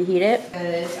wanted to reheat it.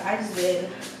 And I just did.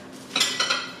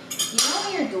 You know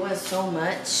when you're doing so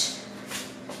much,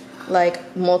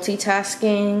 like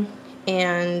multitasking,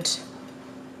 and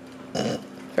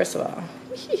first of all,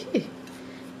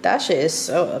 that shit is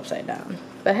so upside down.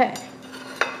 But hey,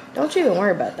 don't you even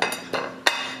worry about that.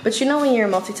 But you know when you're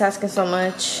multitasking so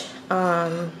much,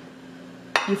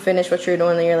 you finish what you're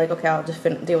doing and you're like, okay, I'll just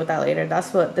deal with that later.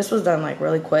 That's what, this was done like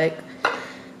really quick.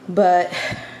 But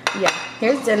yeah,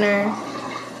 here's dinner.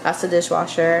 That's the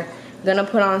dishwasher. Gonna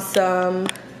put on some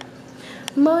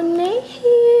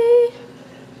Monet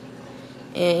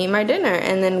and eat my dinner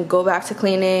and then go back to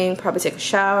cleaning, probably take a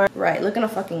shower. Right, looking a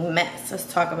fucking mess. Let's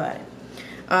talk about it.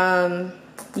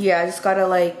 Yeah, I just gotta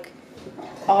like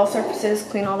all surfaces,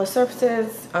 clean all the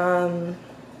surfaces,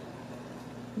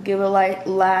 give a like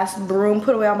last broom,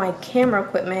 put away all my camera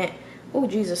equipment. Oh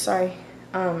Jesus, sorry.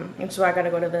 And so I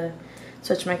gotta go to the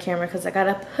switch my camera because I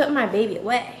gotta put my baby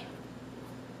away.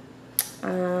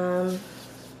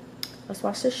 Let's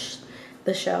watch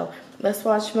the show. Let's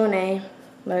watch Monet.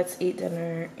 Let's eat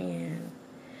dinner and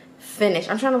finish.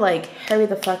 I'm trying to like hurry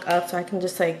the fuck up so I can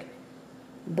just like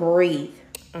breathe.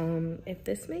 If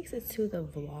this makes it to the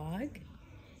vlog,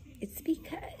 it's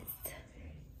because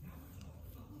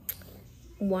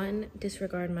one,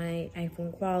 disregard my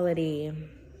iPhone quality.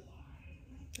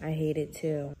 I hate it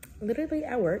too. Literally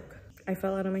at work, I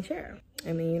fell out of my chair.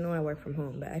 I mean, you know I work from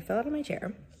home, but I fell out of my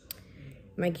chair.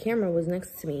 My camera was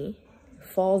next to me,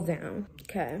 falls down,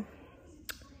 okay.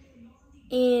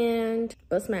 And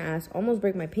bust my ass, almost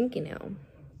break my pinky nail.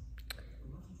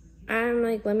 I'm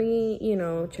like, let me, you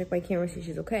know, check my camera, see if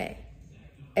she's okay.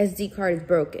 SD card is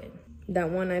broken. That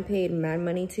one I paid mad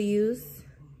money to use,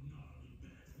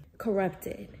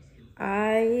 corrupted.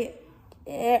 I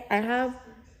have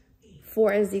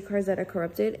 4 SD cards that are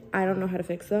corrupted. I don't know how to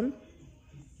fix them.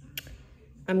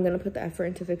 I'm gonna put the effort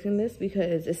into fixing this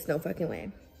because it's no fucking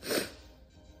way.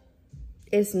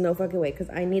 It's no fucking way because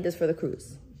I need this for the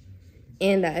cruise.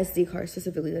 And that SD card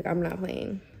specifically, like I'm not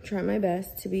playing. Try my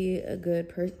best to be a good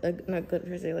person, not good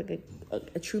person, like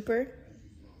a trooper.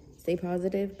 Stay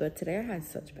positive, but today I had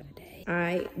such a bad day.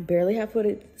 I barely have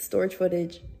storage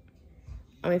footage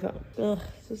on my phone. Ugh,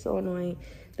 this is so annoying.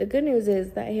 The good news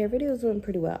is that hair video is doing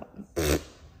pretty well.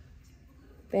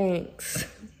 Thanks.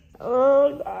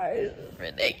 Oh, guys, it's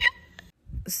ridiculous.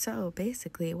 So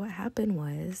basically what happened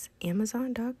was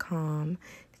Amazon.com,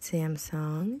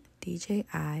 Samsung,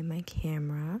 DJI, my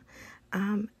camera,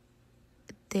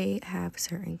 they have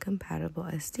certain compatible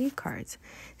SD cards.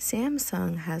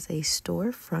 Samsung has a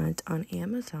storefront on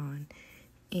Amazon,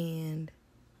 and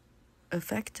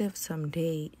effective some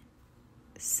date,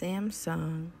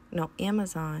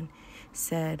 Amazon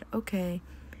said, okay,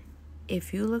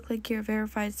 if you look like you're a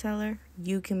verified seller,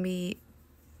 you can be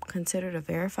considered a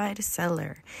verified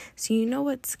seller. So you know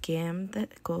what scam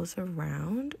that goes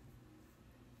around?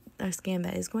 A scam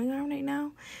that is going on right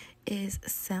now is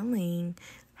selling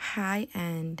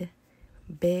high-end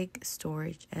big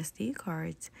storage SD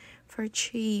cards for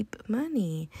cheap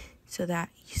money so that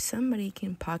somebody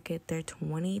can pocket their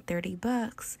 20-30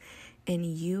 bucks and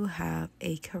you have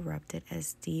a corrupted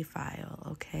SD file,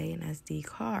 okay, an SD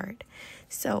card.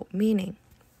 So meaning,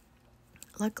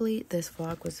 luckily this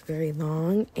vlog was very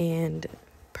long and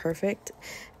perfect.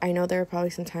 I know there were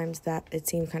probably some times that it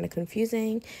seemed kind of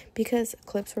confusing because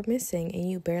clips were missing and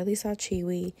you barely saw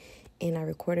Chiwi, and I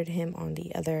recorded him on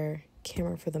the other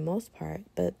camera for the most part.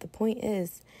 But the point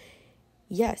is,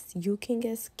 yes, you can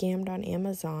get scammed on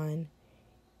Amazon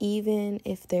even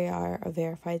if they are a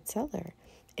verified seller.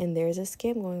 And there's a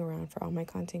scam going around for all my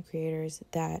content creators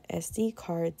that SD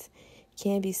cards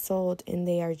can be sold and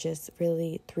they are just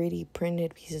really 3D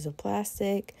printed pieces of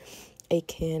plastic. It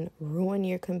can ruin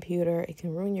your computer. It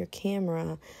can ruin your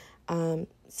camera.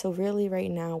 So really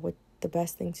right now, what the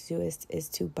best thing to do is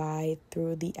to buy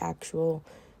through the actual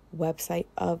website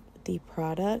of the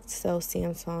product. So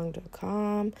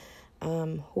Samsung.com,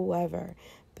 whoever.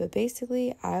 But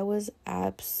basically, I was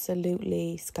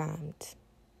absolutely scammed.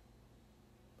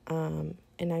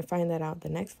 And I find that out the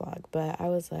next vlog. But I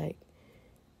was like,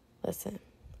 listen,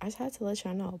 I just had to let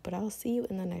y'all know. But I'll see you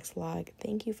in the next vlog.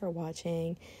 Thank you for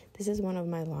watching. This is one of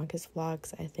my longest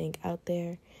vlogs, I think, out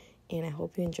there. And I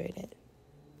hope you enjoyed it.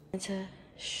 To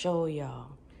show y'all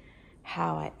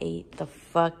how I ate the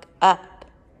fuck up.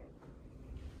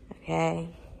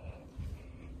 Okay?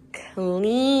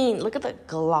 Clean. Look at the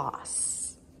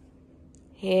gloss.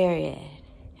 Period.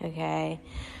 Okay?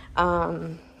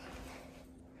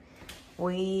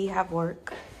 We have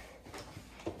work.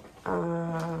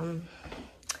 I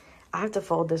have to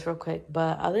fold this real quick,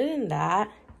 but other than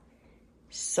that,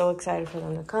 so excited for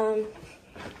them to come.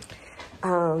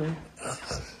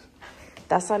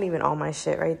 That's not even all my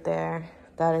shit right there.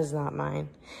 That is not mine.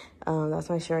 That's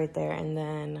my shit right there. And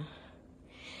then,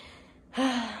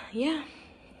 yeah.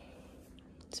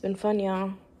 It's been fun,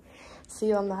 y'all. See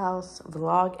you on the house.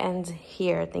 Vlog ends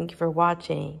here. Thank you for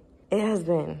watching. It has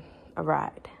been a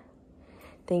ride.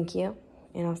 Thank you,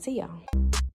 and I'll see y'all.